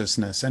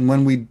consciousness. And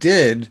when we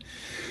did,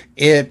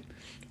 it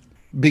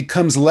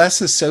becomes less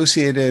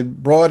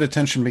associated, broad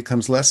attention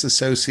becomes less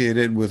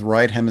associated with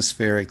right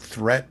hemispheric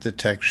threat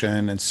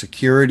detection and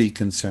security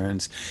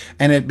concerns,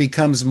 and it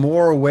becomes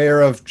more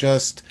aware of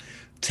just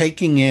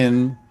taking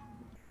in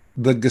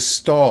the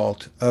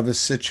gestalt of a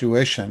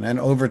situation. And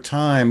over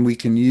time, we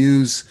can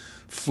use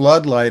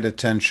floodlight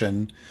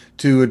attention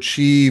to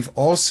achieve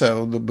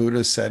also, the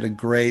Buddha said, a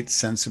great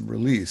sense of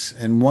release.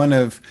 In one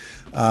of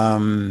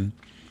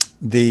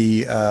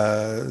the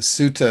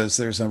suttas,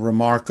 there's a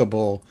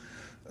remarkable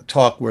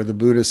talk where the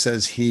Buddha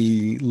says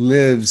he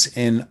lives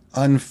in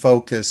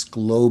unfocused,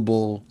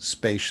 global,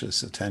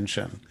 spacious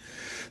attention.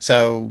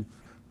 So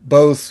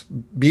both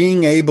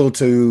being able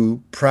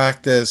to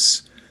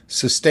practice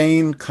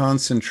sustained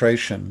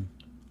concentration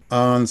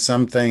on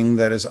something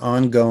that is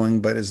ongoing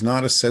but is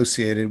not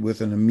associated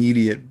with an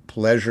immediate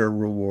pleasure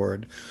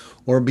reward,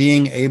 or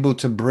being able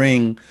to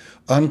bring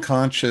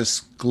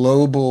unconscious,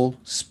 global,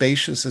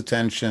 spacious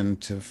attention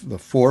to the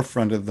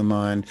forefront of the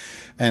mind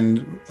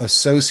and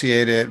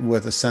associate it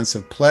with a sense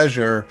of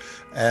pleasure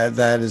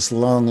that is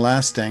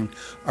long-lasting,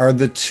 are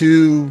the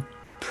two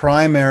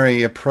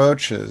primary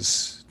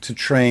approaches to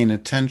train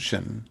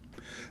attention.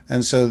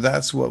 And so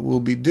that's what we'll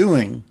be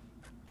doing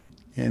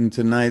in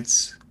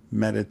tonight's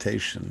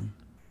meditation.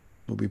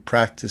 We'll be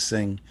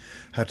practicing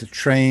how to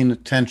train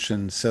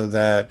attention so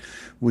that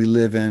we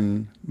live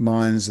in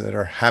minds that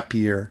are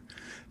happier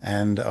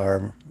and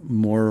are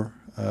more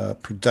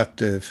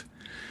productive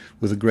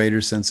with a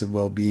greater sense of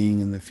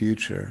well-being in the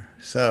future.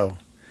 So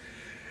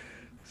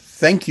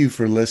thank you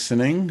for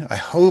listening. I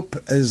hope,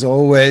 as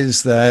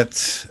always,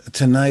 that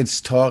tonight's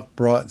talk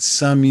brought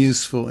some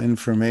useful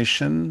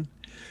information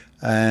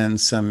and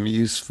some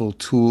useful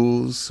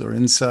tools or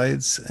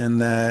insights,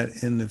 and that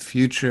in the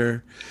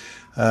future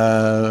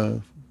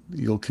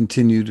you'll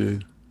continue to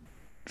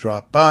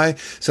drop by.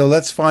 So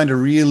let's find a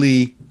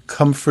really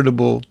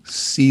comfortable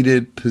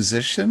seated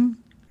position.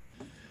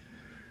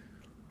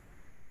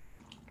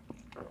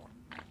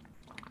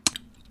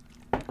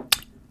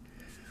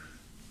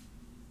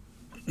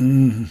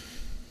 And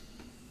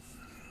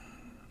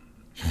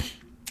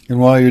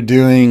while you're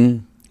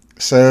doing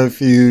so,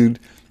 if you'd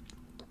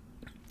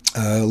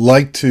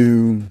like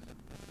to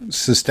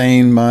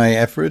sustain my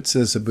efforts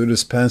as a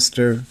Buddhist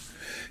pastor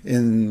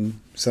in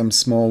some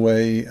small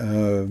way,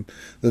 the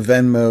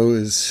Venmo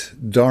is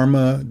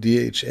Dharma,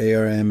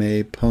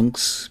 Dharma,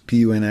 Punks,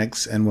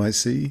 Punx,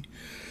 NYC,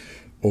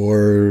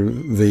 or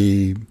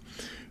the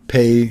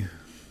PayPal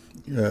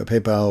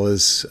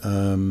is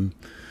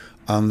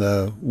on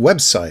the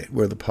website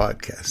where the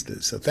podcast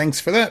is. So thanks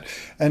for that.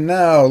 And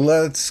now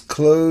let's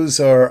close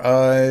our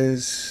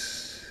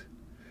eyes.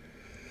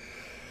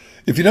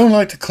 If you don't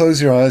like to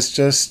close your eyes,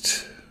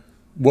 just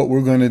what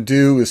we're going to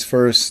do is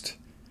first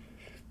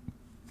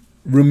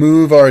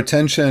remove our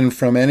attention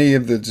from any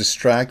of the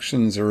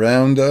distractions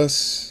around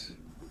us.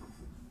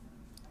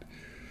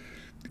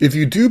 If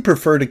you do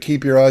prefer to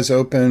keep your eyes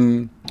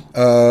open,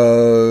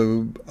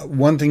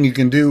 one thing you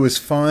can do is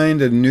find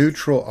a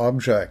neutral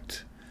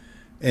object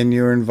in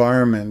your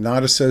environment,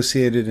 not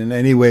associated in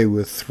any way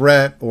with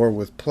threat or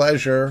with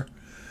pleasure.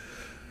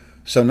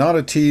 So not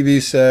a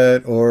TV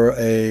set or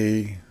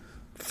a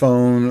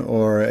phone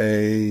or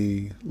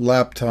a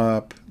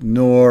laptop,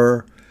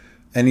 nor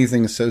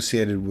anything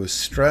associated with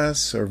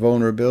stress or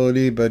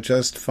vulnerability, but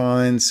just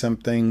find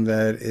something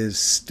that is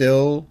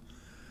still.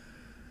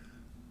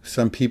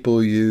 Some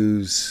people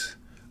use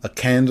a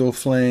candle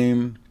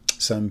flame.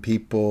 Some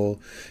people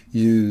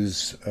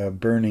use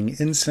burning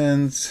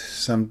incense.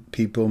 Some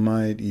people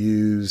might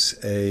use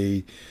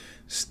a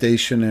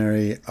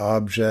stationary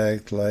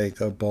object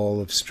like a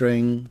ball of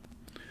string.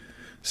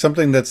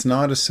 Something that's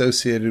not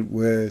associated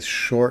with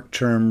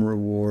short-term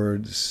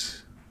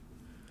rewards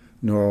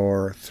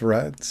nor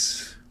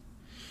threats.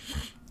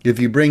 If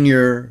you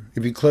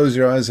close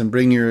your eyes and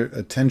bring your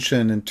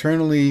attention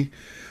internally,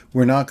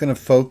 we're not going to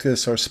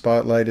focus our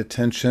spotlight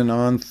attention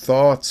on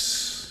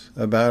thoughts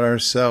about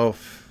ourselves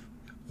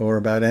or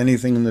about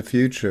anything in the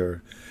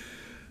future.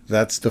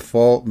 That's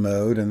default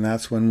mode, and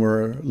that's when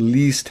we're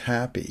least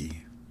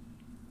happy.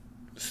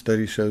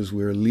 Study shows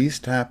we're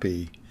least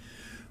happy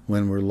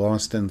when we're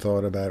lost in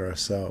thought about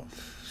ourselves.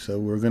 So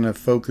we're going to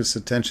focus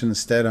attention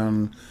instead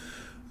on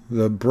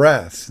the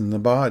breath in the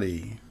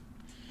body,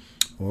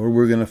 or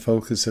we're going to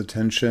focus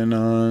attention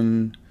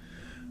on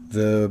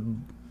the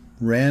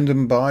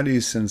random body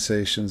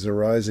sensations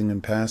arising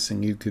and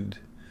passing. You could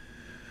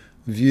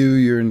view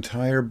your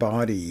entire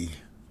body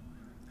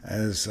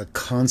as a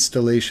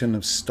constellation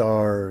of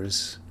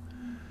stars,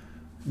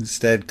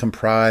 instead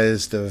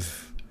comprised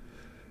of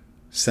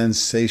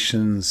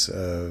sensations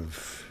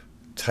of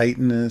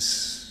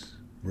tightness,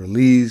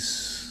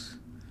 release,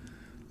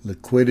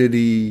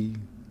 liquidity,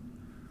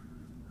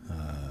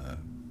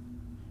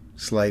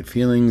 slight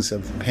feelings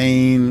of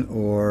pain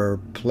or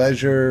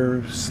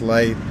pleasure,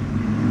 slight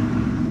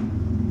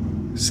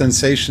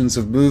sensations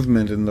of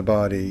movement in the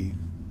body,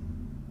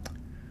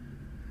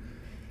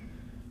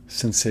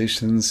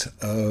 sensations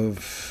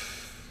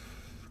of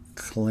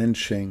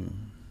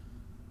clenching,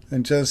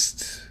 and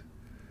just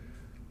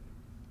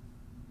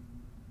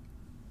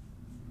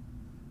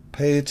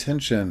pay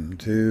attention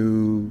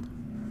to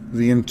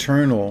the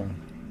internal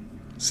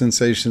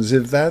sensations.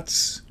 If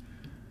that's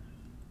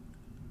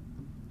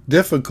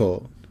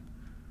difficult,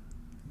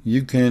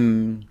 you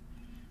can,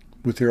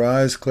 with your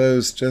eyes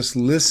closed, just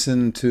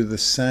listen to the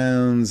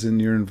sounds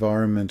in your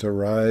environment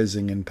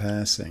arising and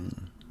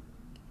passing,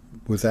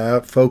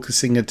 without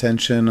focusing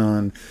attention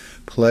on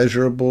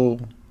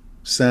pleasurable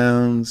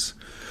sounds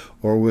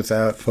or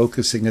without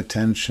focusing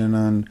attention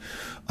on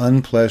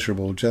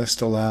unpleasurable.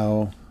 Just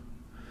allow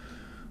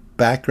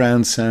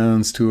background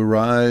sounds to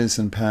arise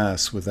and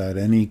pass without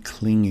any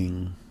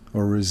clinging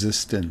or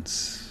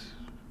resistance.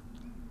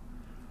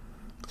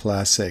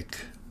 Classic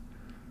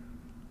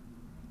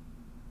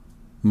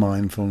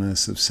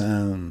mindfulness of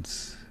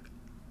sounds.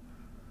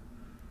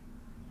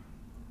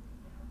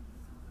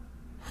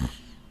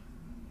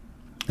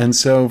 And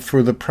so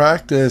for the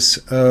practice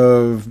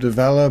of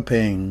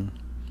developing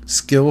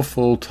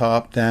skillful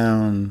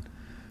top-down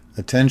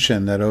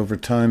attention that over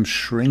time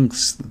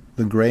shrinks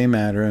the gray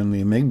matter in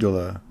the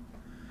amygdala,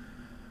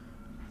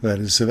 that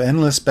is of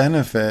endless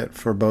benefit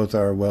for both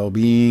our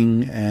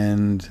well-being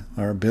and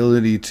our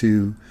ability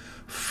to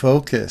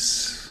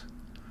focus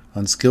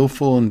on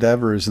skillful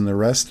endeavors in the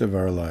rest of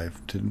our life,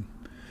 to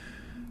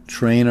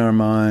train our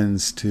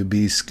minds to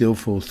be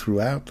skillful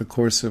throughout the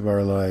course of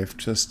our life.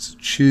 Just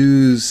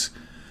choose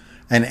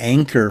an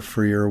anchor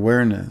for your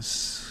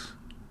awareness,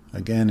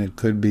 Again, it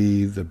could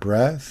be the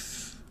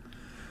breath,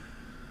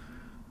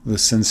 the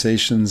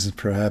sensations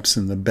perhaps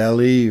in the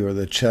belly or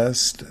the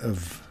chest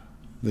of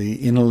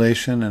the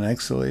inhalation and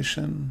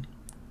exhalation,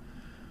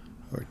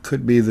 or it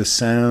could be the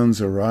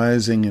sounds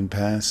arising and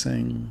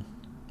passing,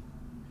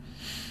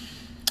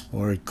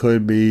 or it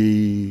could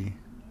be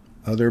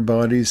other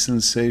body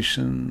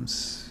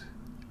sensations,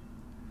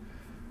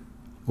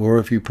 or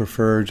if you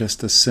prefer,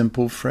 just a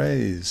simple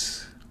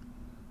phrase,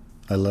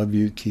 I love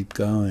you, keep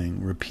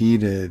going,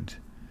 repeated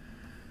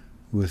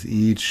with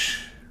each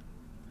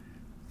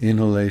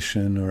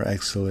inhalation or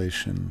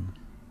exhalation.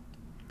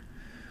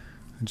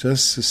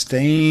 Just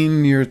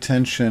sustain your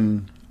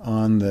attention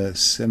on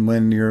this, and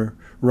when your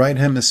right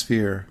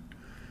hemisphere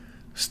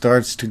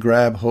starts to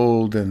grab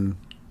hold and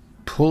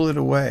pull it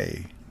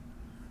away,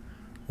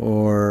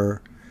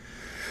 or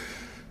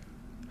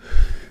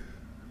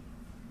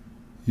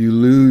you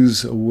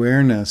lose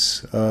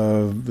awareness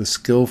of the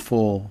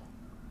skillful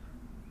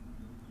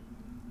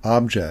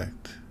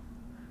object,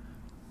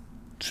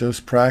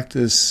 just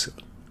practice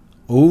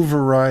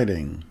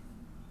overriding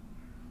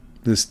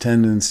this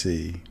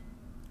tendency,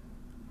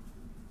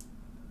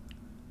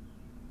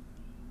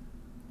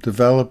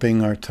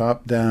 developing our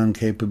top-down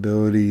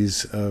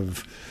capabilities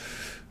of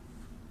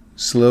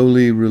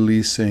slowly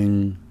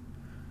releasing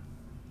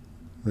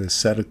the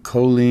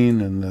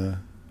acetylcholine and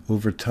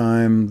over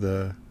time,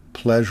 the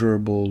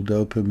pleasurable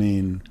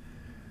dopamine,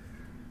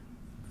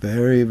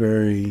 very,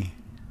 very,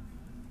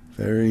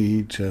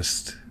 very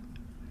just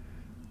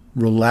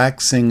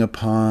relaxing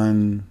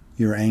upon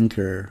your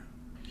anchor,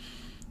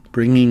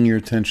 bringing your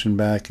attention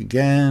back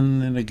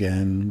again and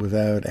again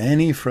without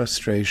any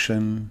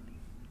frustration,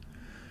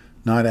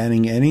 not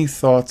adding any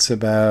thoughts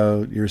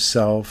about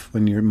yourself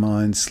when your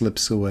mind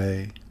slips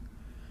away.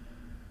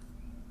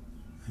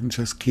 And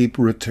just keep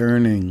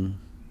returning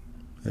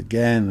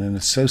again and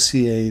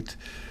associate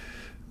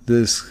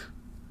this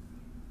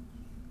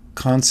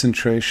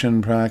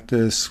concentration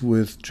practice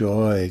with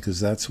joy, because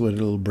that's what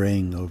it'll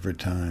bring over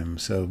time.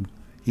 So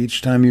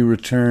each time you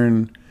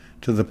return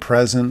to the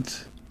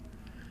present,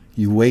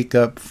 you wake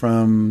up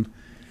from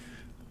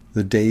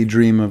the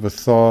daydream of a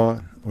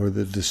thought or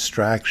the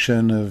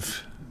distraction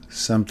of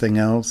something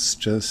else,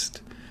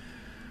 just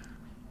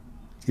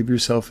give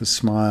yourself a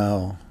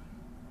smile,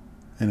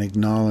 an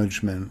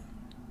acknowledgement.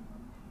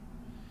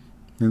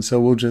 And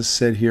so we'll just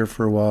sit here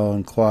for a while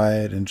in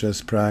quiet and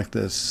just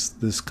practice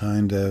this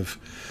kind of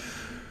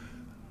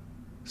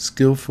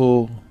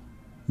skillful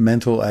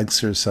mental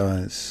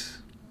exercise.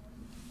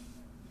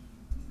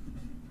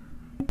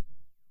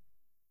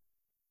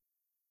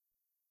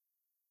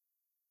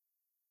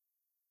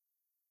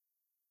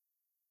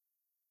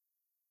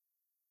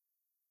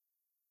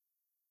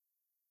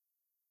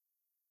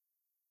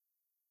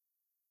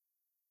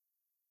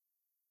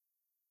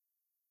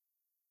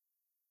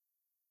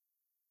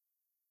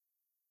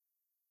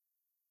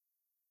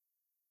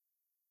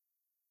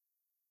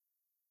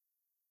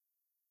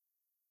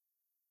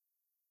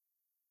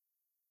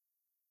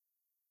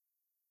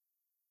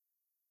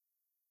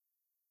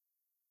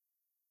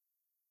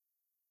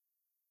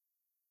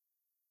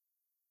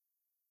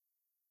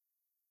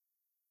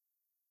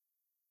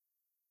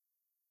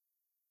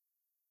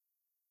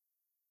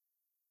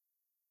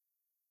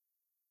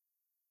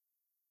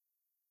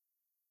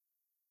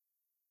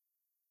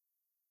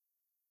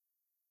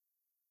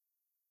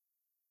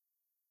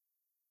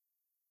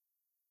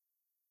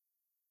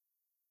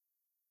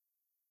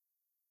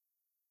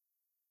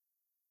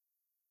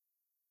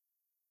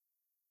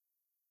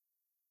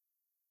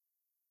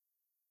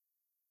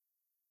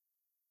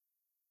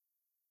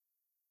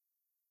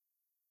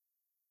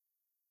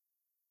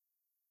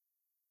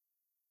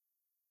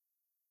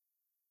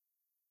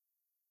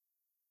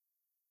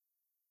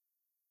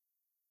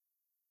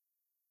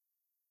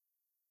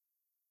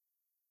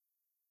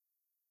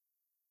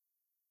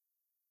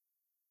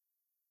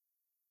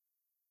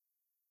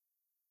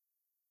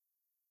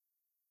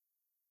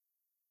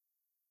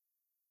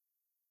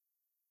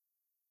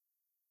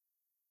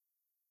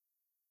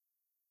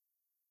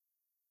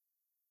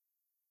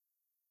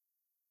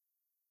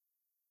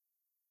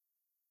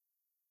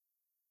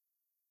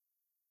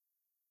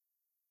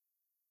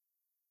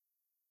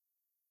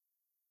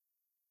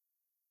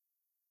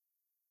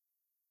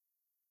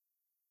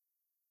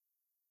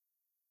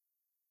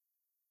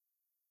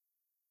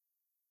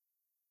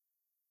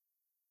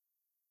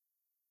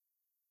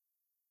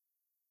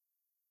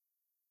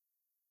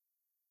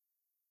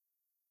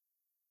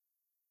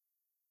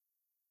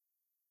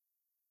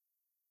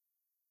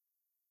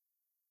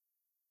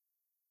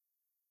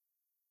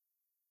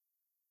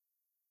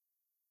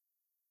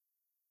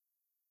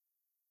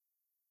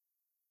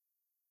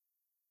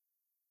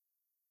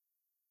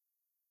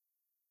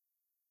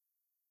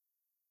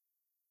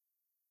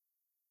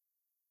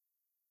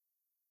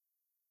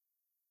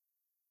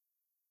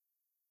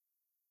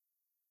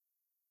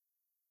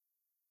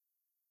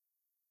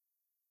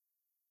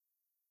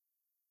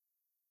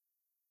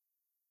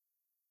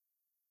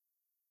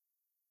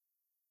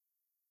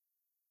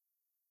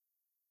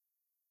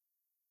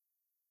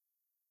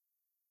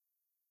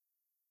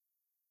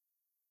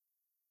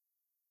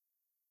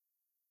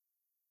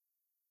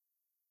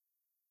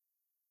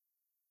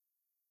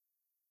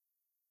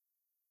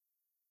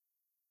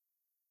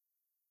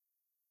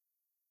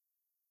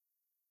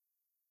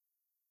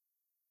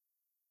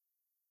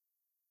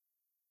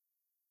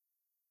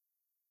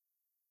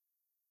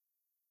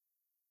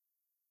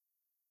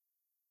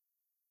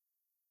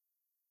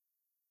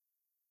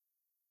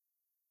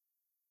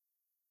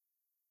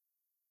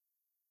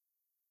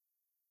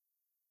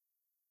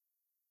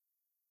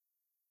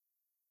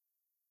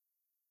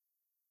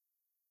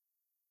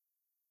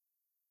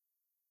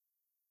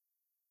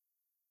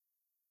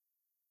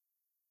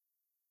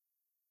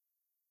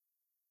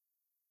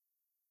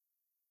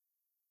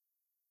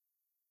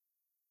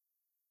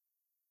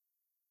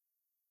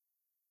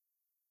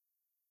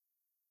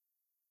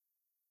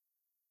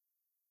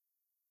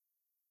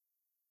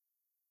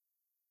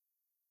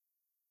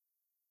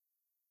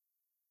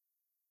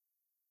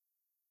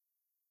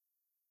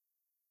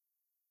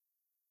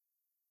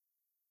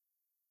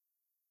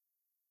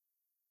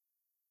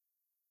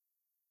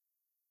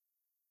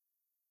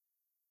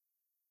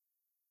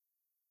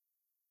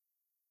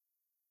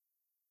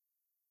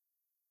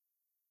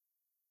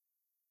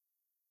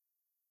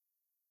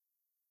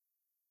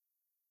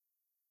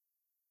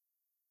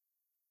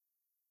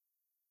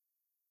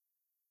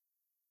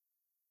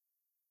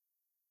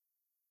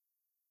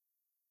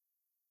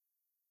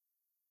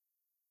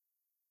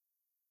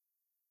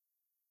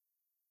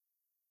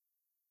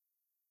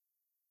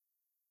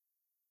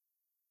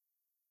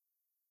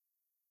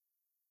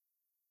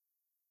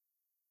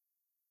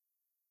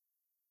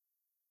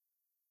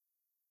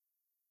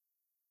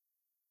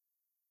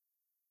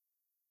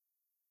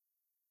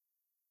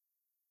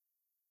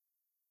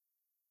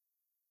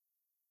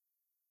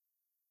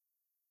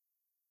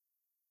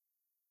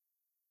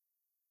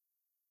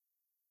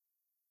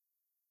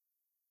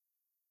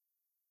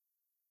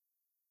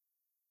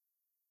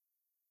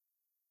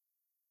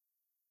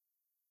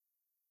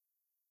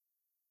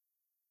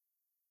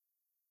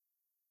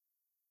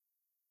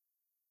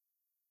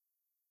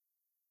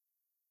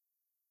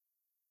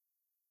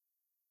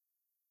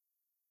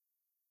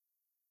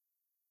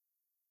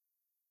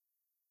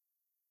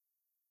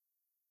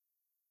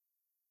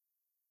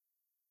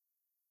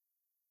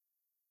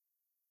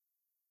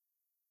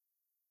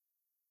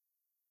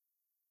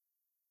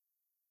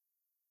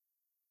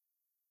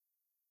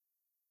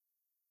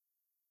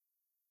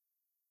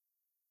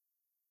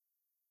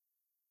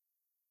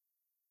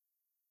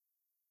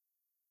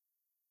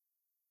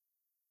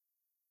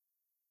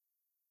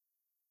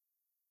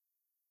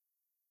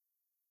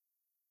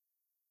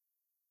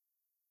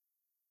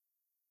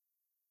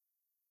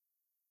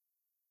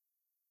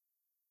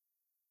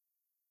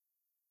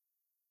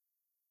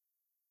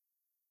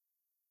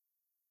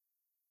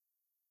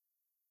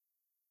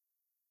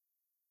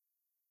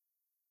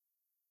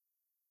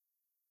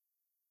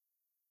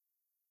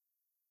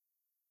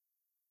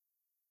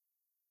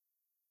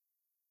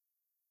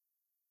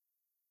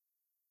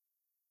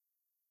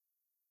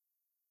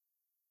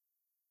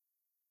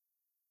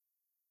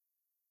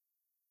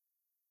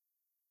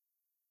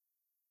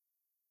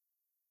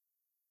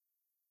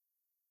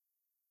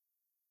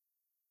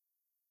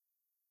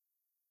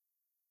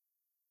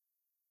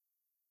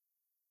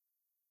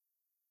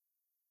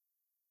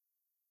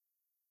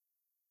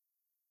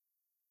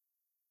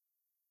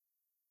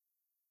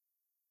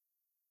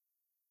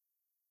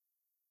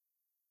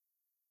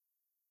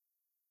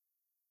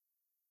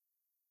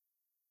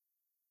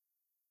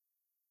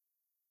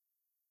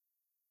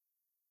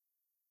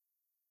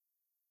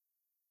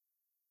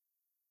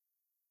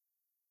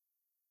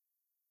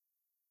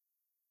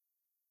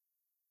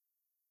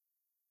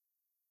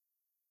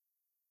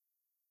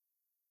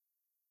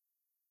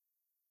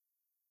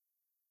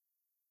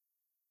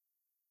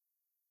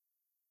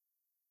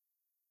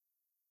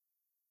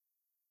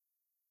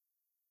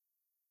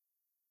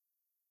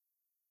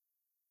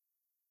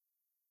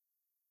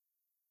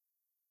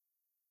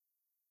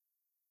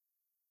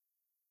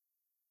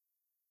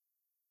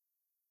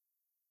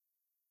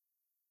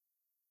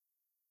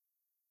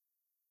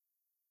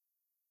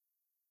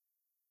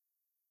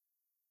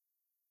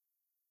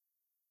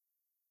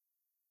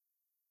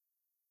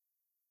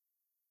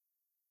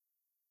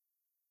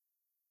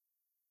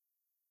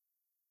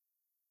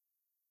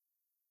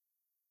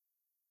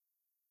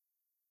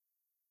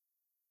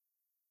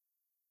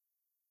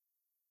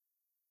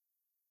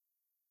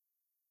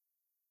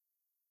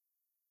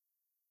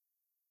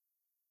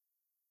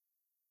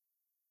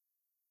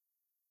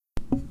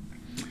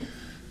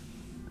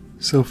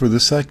 So for the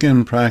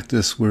second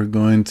practice, we're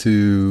going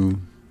to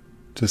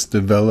just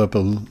develop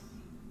a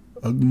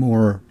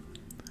more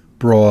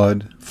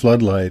broad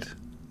floodlight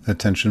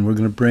attention. We're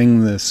going to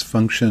bring this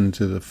function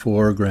to the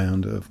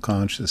foreground of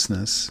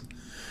consciousness.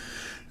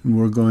 And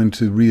we're going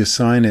to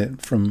reassign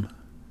it from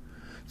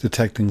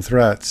detecting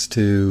threats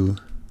to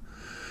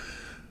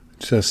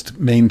just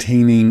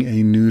maintaining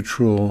a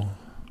neutral,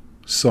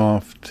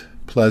 soft,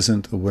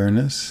 pleasant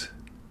awareness.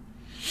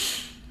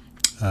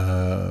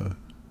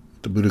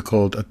 The Buddha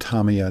called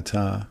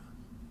atamiyata.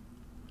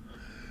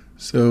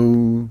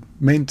 So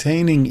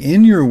maintaining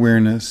in your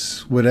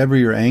awareness whatever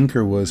your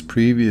anchor was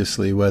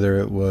previously, whether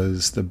it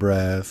was the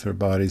breath or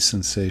body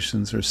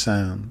sensations or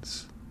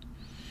sounds.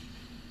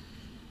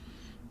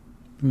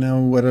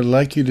 Now what I'd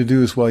like you to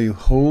do is, while you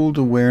hold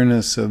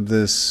awareness of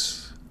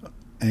this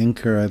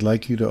anchor, I'd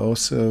like you to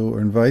also,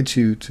 or invite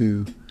you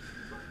to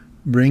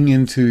bring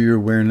into your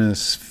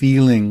awareness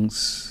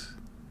feelings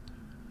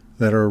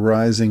that are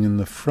arising in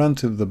the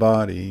front of the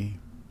body.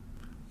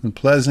 When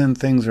pleasant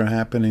things are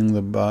happening,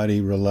 the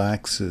body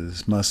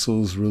relaxes,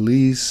 muscles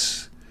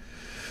release,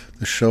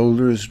 the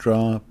shoulders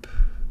drop,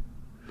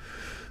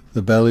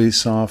 the belly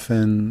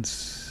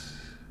softens,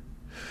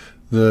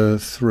 the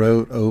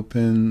throat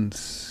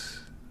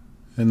opens,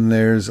 and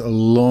there's a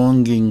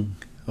longer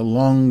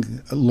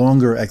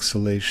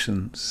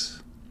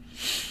exhalations.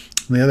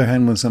 On the other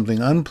hand, when something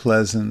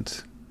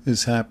unpleasant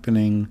is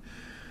happening,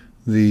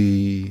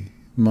 the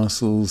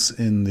muscles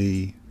in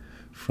the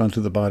front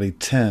of the body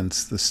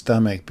tense, the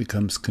stomach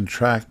becomes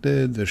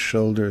contracted, the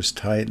shoulders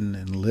tighten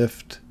and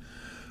lift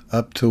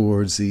up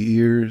towards the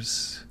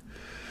ears,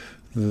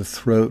 the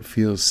throat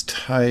feels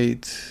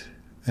tight,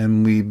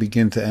 and we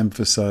begin to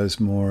emphasize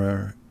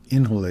more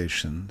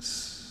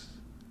inhalations.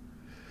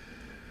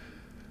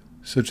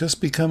 So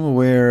just become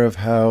aware of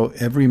how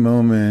every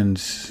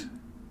moment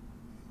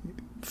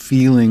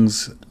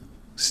feelings,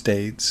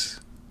 states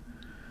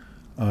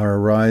are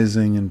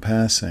arising and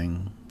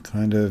passing,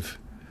 kind of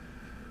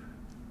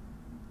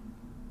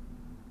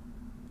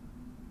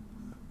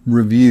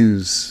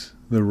reviews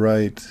the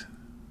right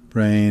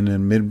brain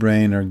and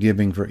midbrain are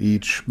giving for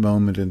each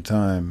moment in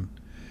time,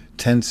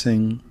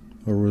 tensing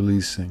or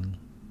releasing.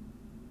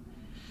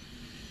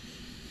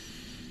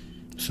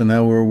 So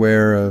now we're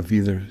aware of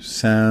either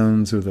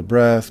sounds or the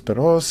breath, but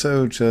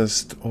also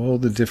just all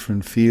the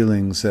different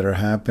feelings that are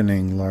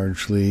happening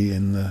largely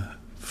in the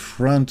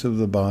front of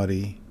the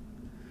body.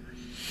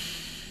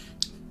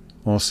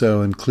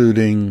 Also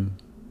including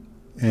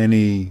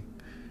any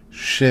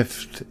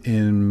shift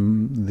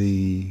in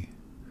the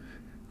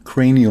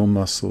cranial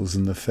muscles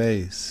in the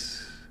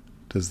face.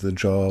 Does the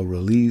jaw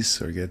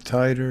release or get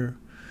tighter?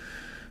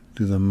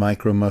 Do the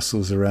micro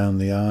muscles around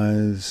the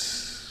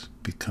eyes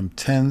become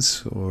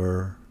tense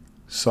or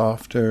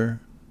softer?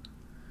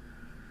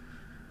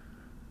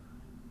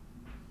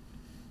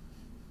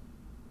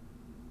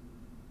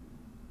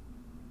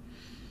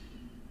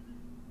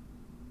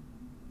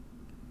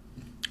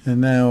 And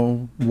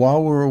now,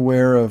 while we're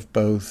aware of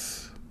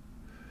both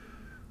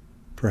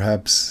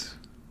perhaps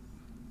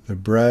the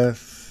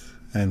breath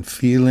and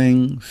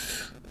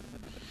feelings,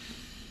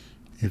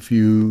 if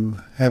you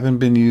haven't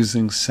been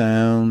using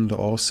sound,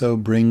 also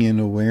bring in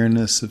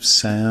awareness of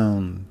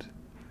sound.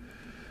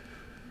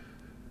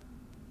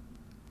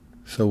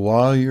 So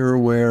while you're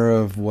aware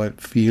of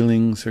what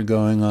feelings are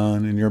going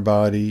on in your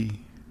body,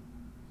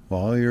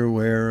 while you're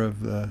aware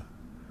of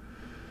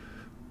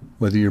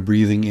whether you're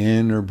breathing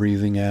in or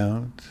breathing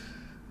out,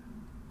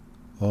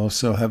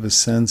 also have a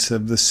sense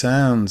of the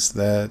sounds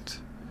that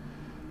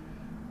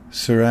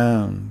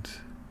surround,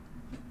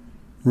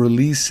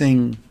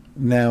 releasing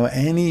now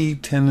any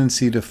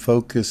tendency to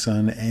focus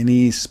on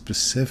any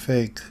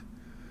specific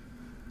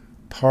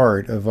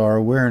part of our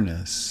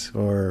awareness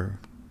or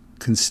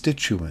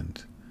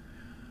constituent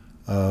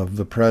of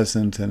the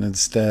present, and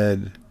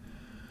instead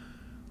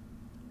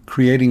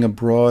creating a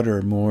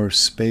broader, more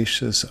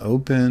spacious,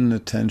 open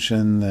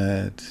attention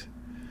that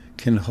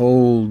can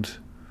hold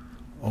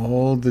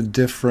all the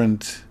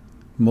different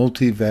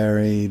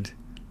multivaried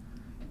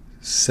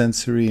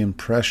sensory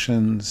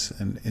impressions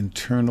and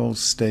internal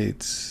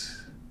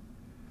states.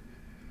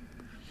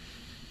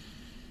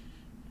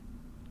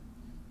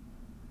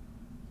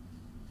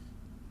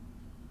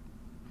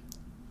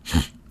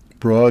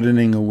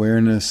 Broadening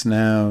awareness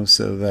now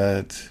so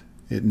that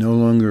it no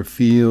longer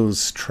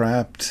feels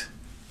trapped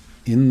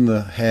in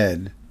the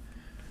head.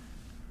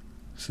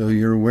 So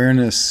your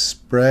awareness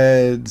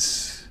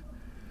spreads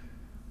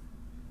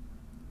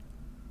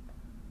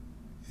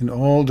in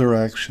all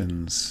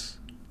directions,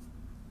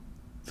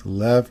 the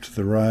left,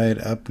 the right,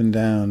 up and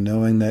down,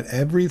 knowing that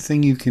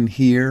everything you can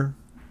hear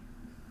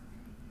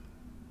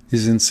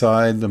is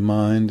inside the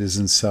mind, is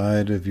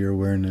inside of your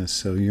awareness.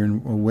 So your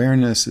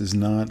awareness is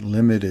not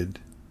limited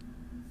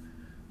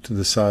to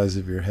the size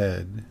of your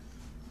head.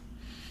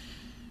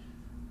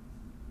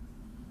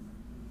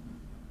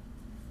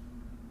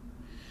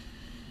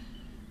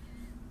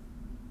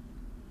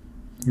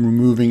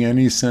 Removing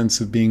any sense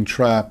of being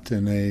trapped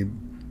in a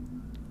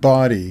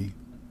body,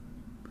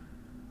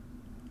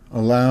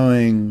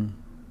 allowing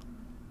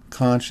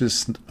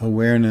conscious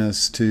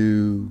awareness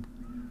to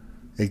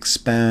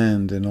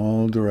expand in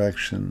all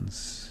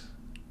directions,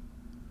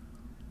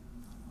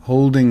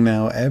 holding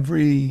now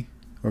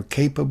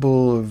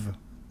capable of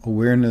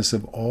awareness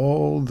of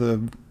all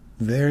the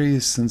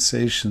various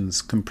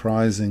sensations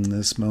comprising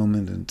this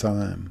moment in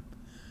time.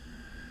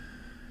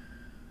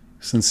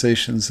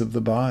 Sensations of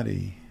the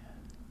body,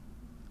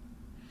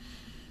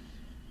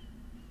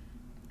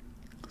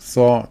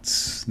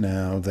 thoughts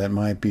now that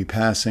might be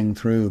passing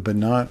through, but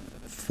not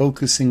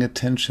focusing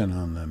attention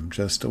on them,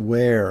 just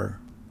aware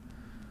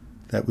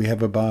that we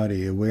have a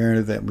body,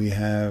 aware that we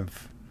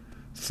have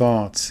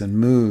thoughts and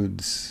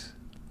moods.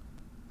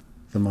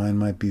 The mind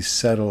might be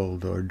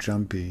settled or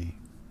jumpy.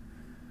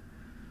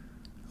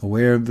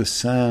 Aware of the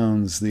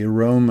sounds, the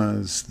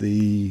aromas,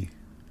 the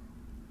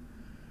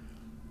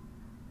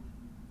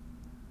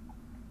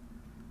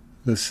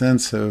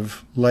sense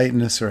of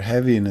lightness or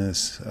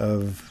heaviness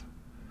of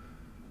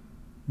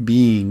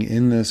being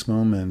in this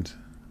moment.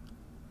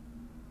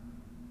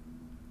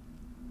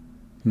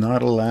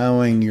 Not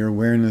allowing your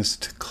awareness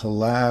to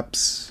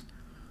collapse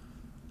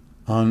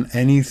on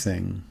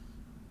anything.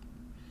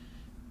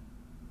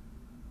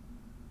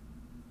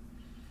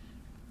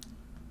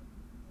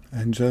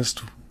 And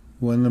just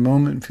when the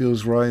moment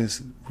feels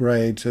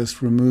right,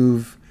 just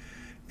remove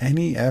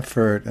any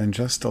effort and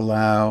just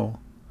allow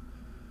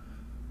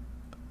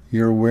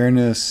your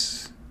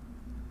awareness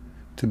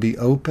to be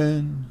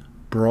open,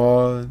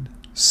 broad,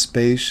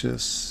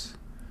 spacious,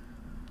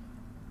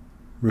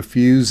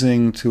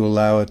 refusing to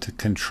allow it to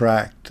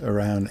contract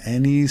around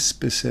any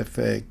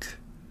specific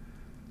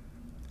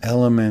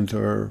element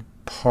or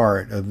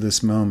part of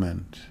this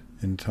moment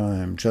in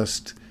time.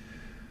 Just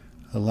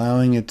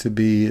allowing it to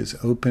be as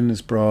open,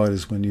 as broad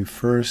as when you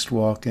first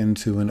walk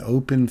into an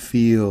open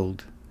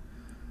field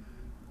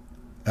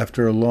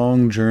after a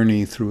long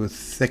journey through a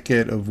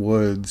thicket of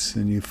woods,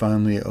 and you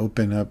finally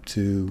open up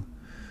to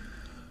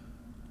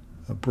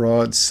a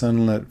broad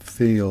sunlit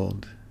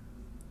field.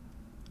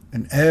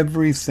 And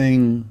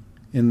everything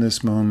in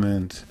this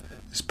moment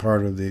is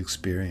part of the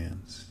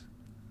experience.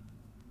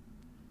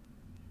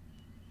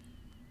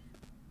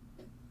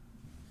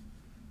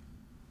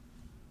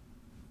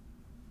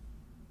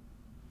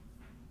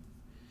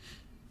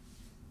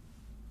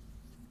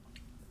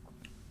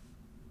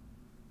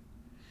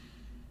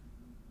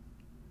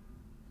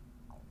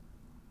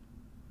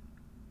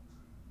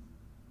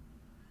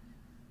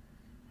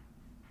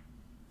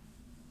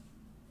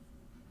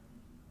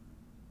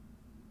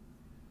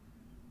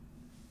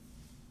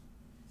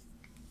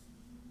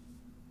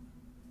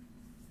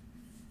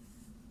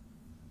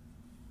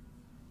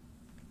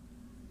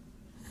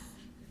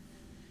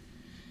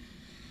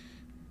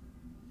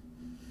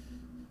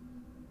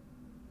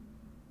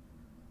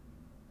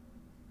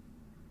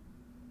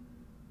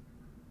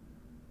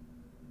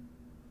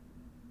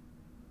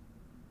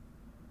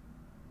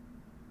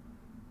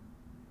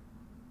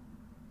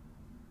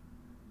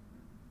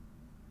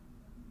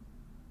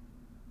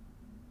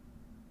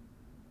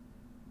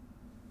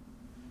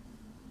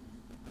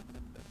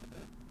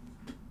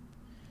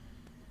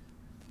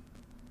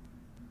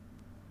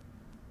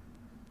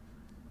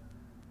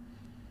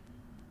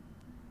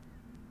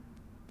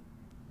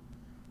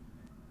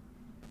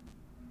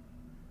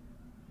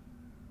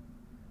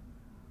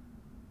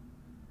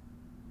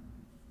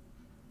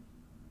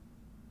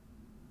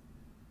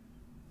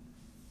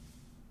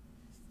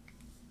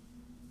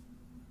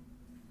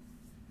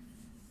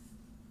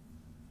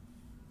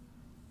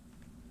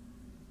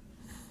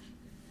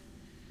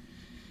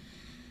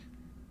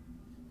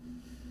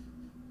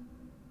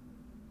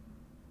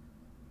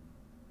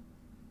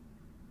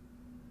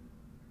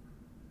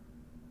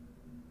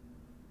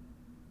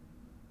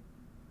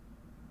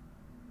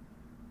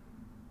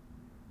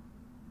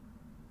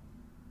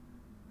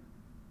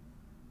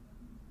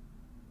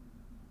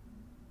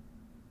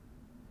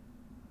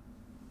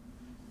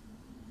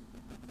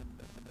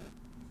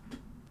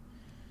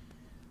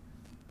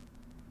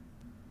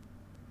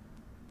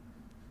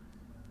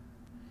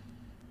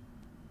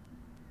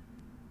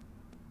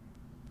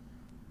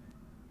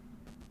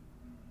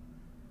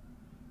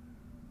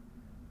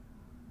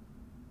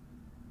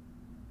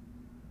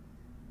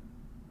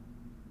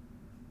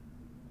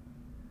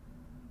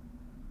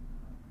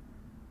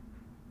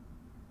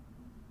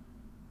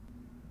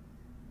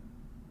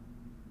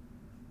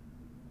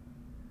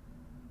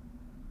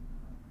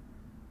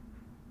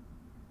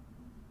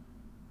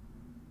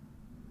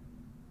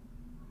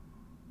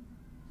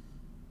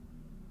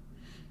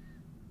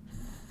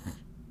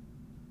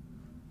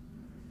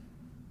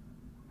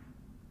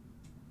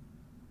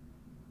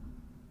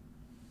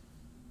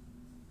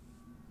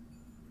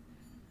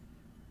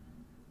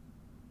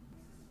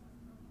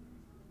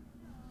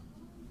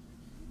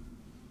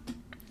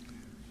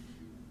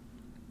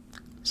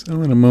 So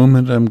in a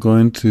moment I'm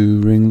going to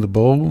ring the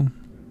bowl,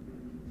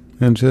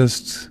 and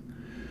just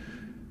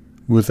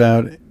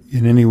without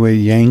in any way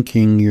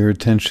yanking your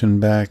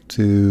attention back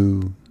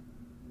to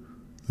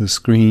the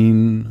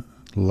screen,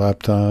 the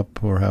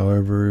laptop, or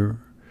however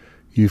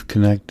you've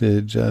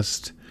connected,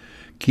 just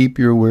keep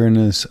your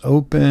awareness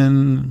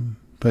open,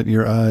 but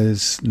your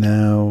eyes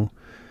now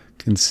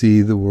can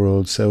see the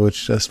world. So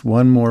it's just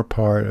one more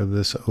part of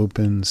this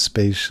open,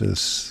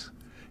 spacious,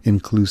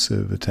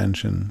 inclusive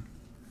attention.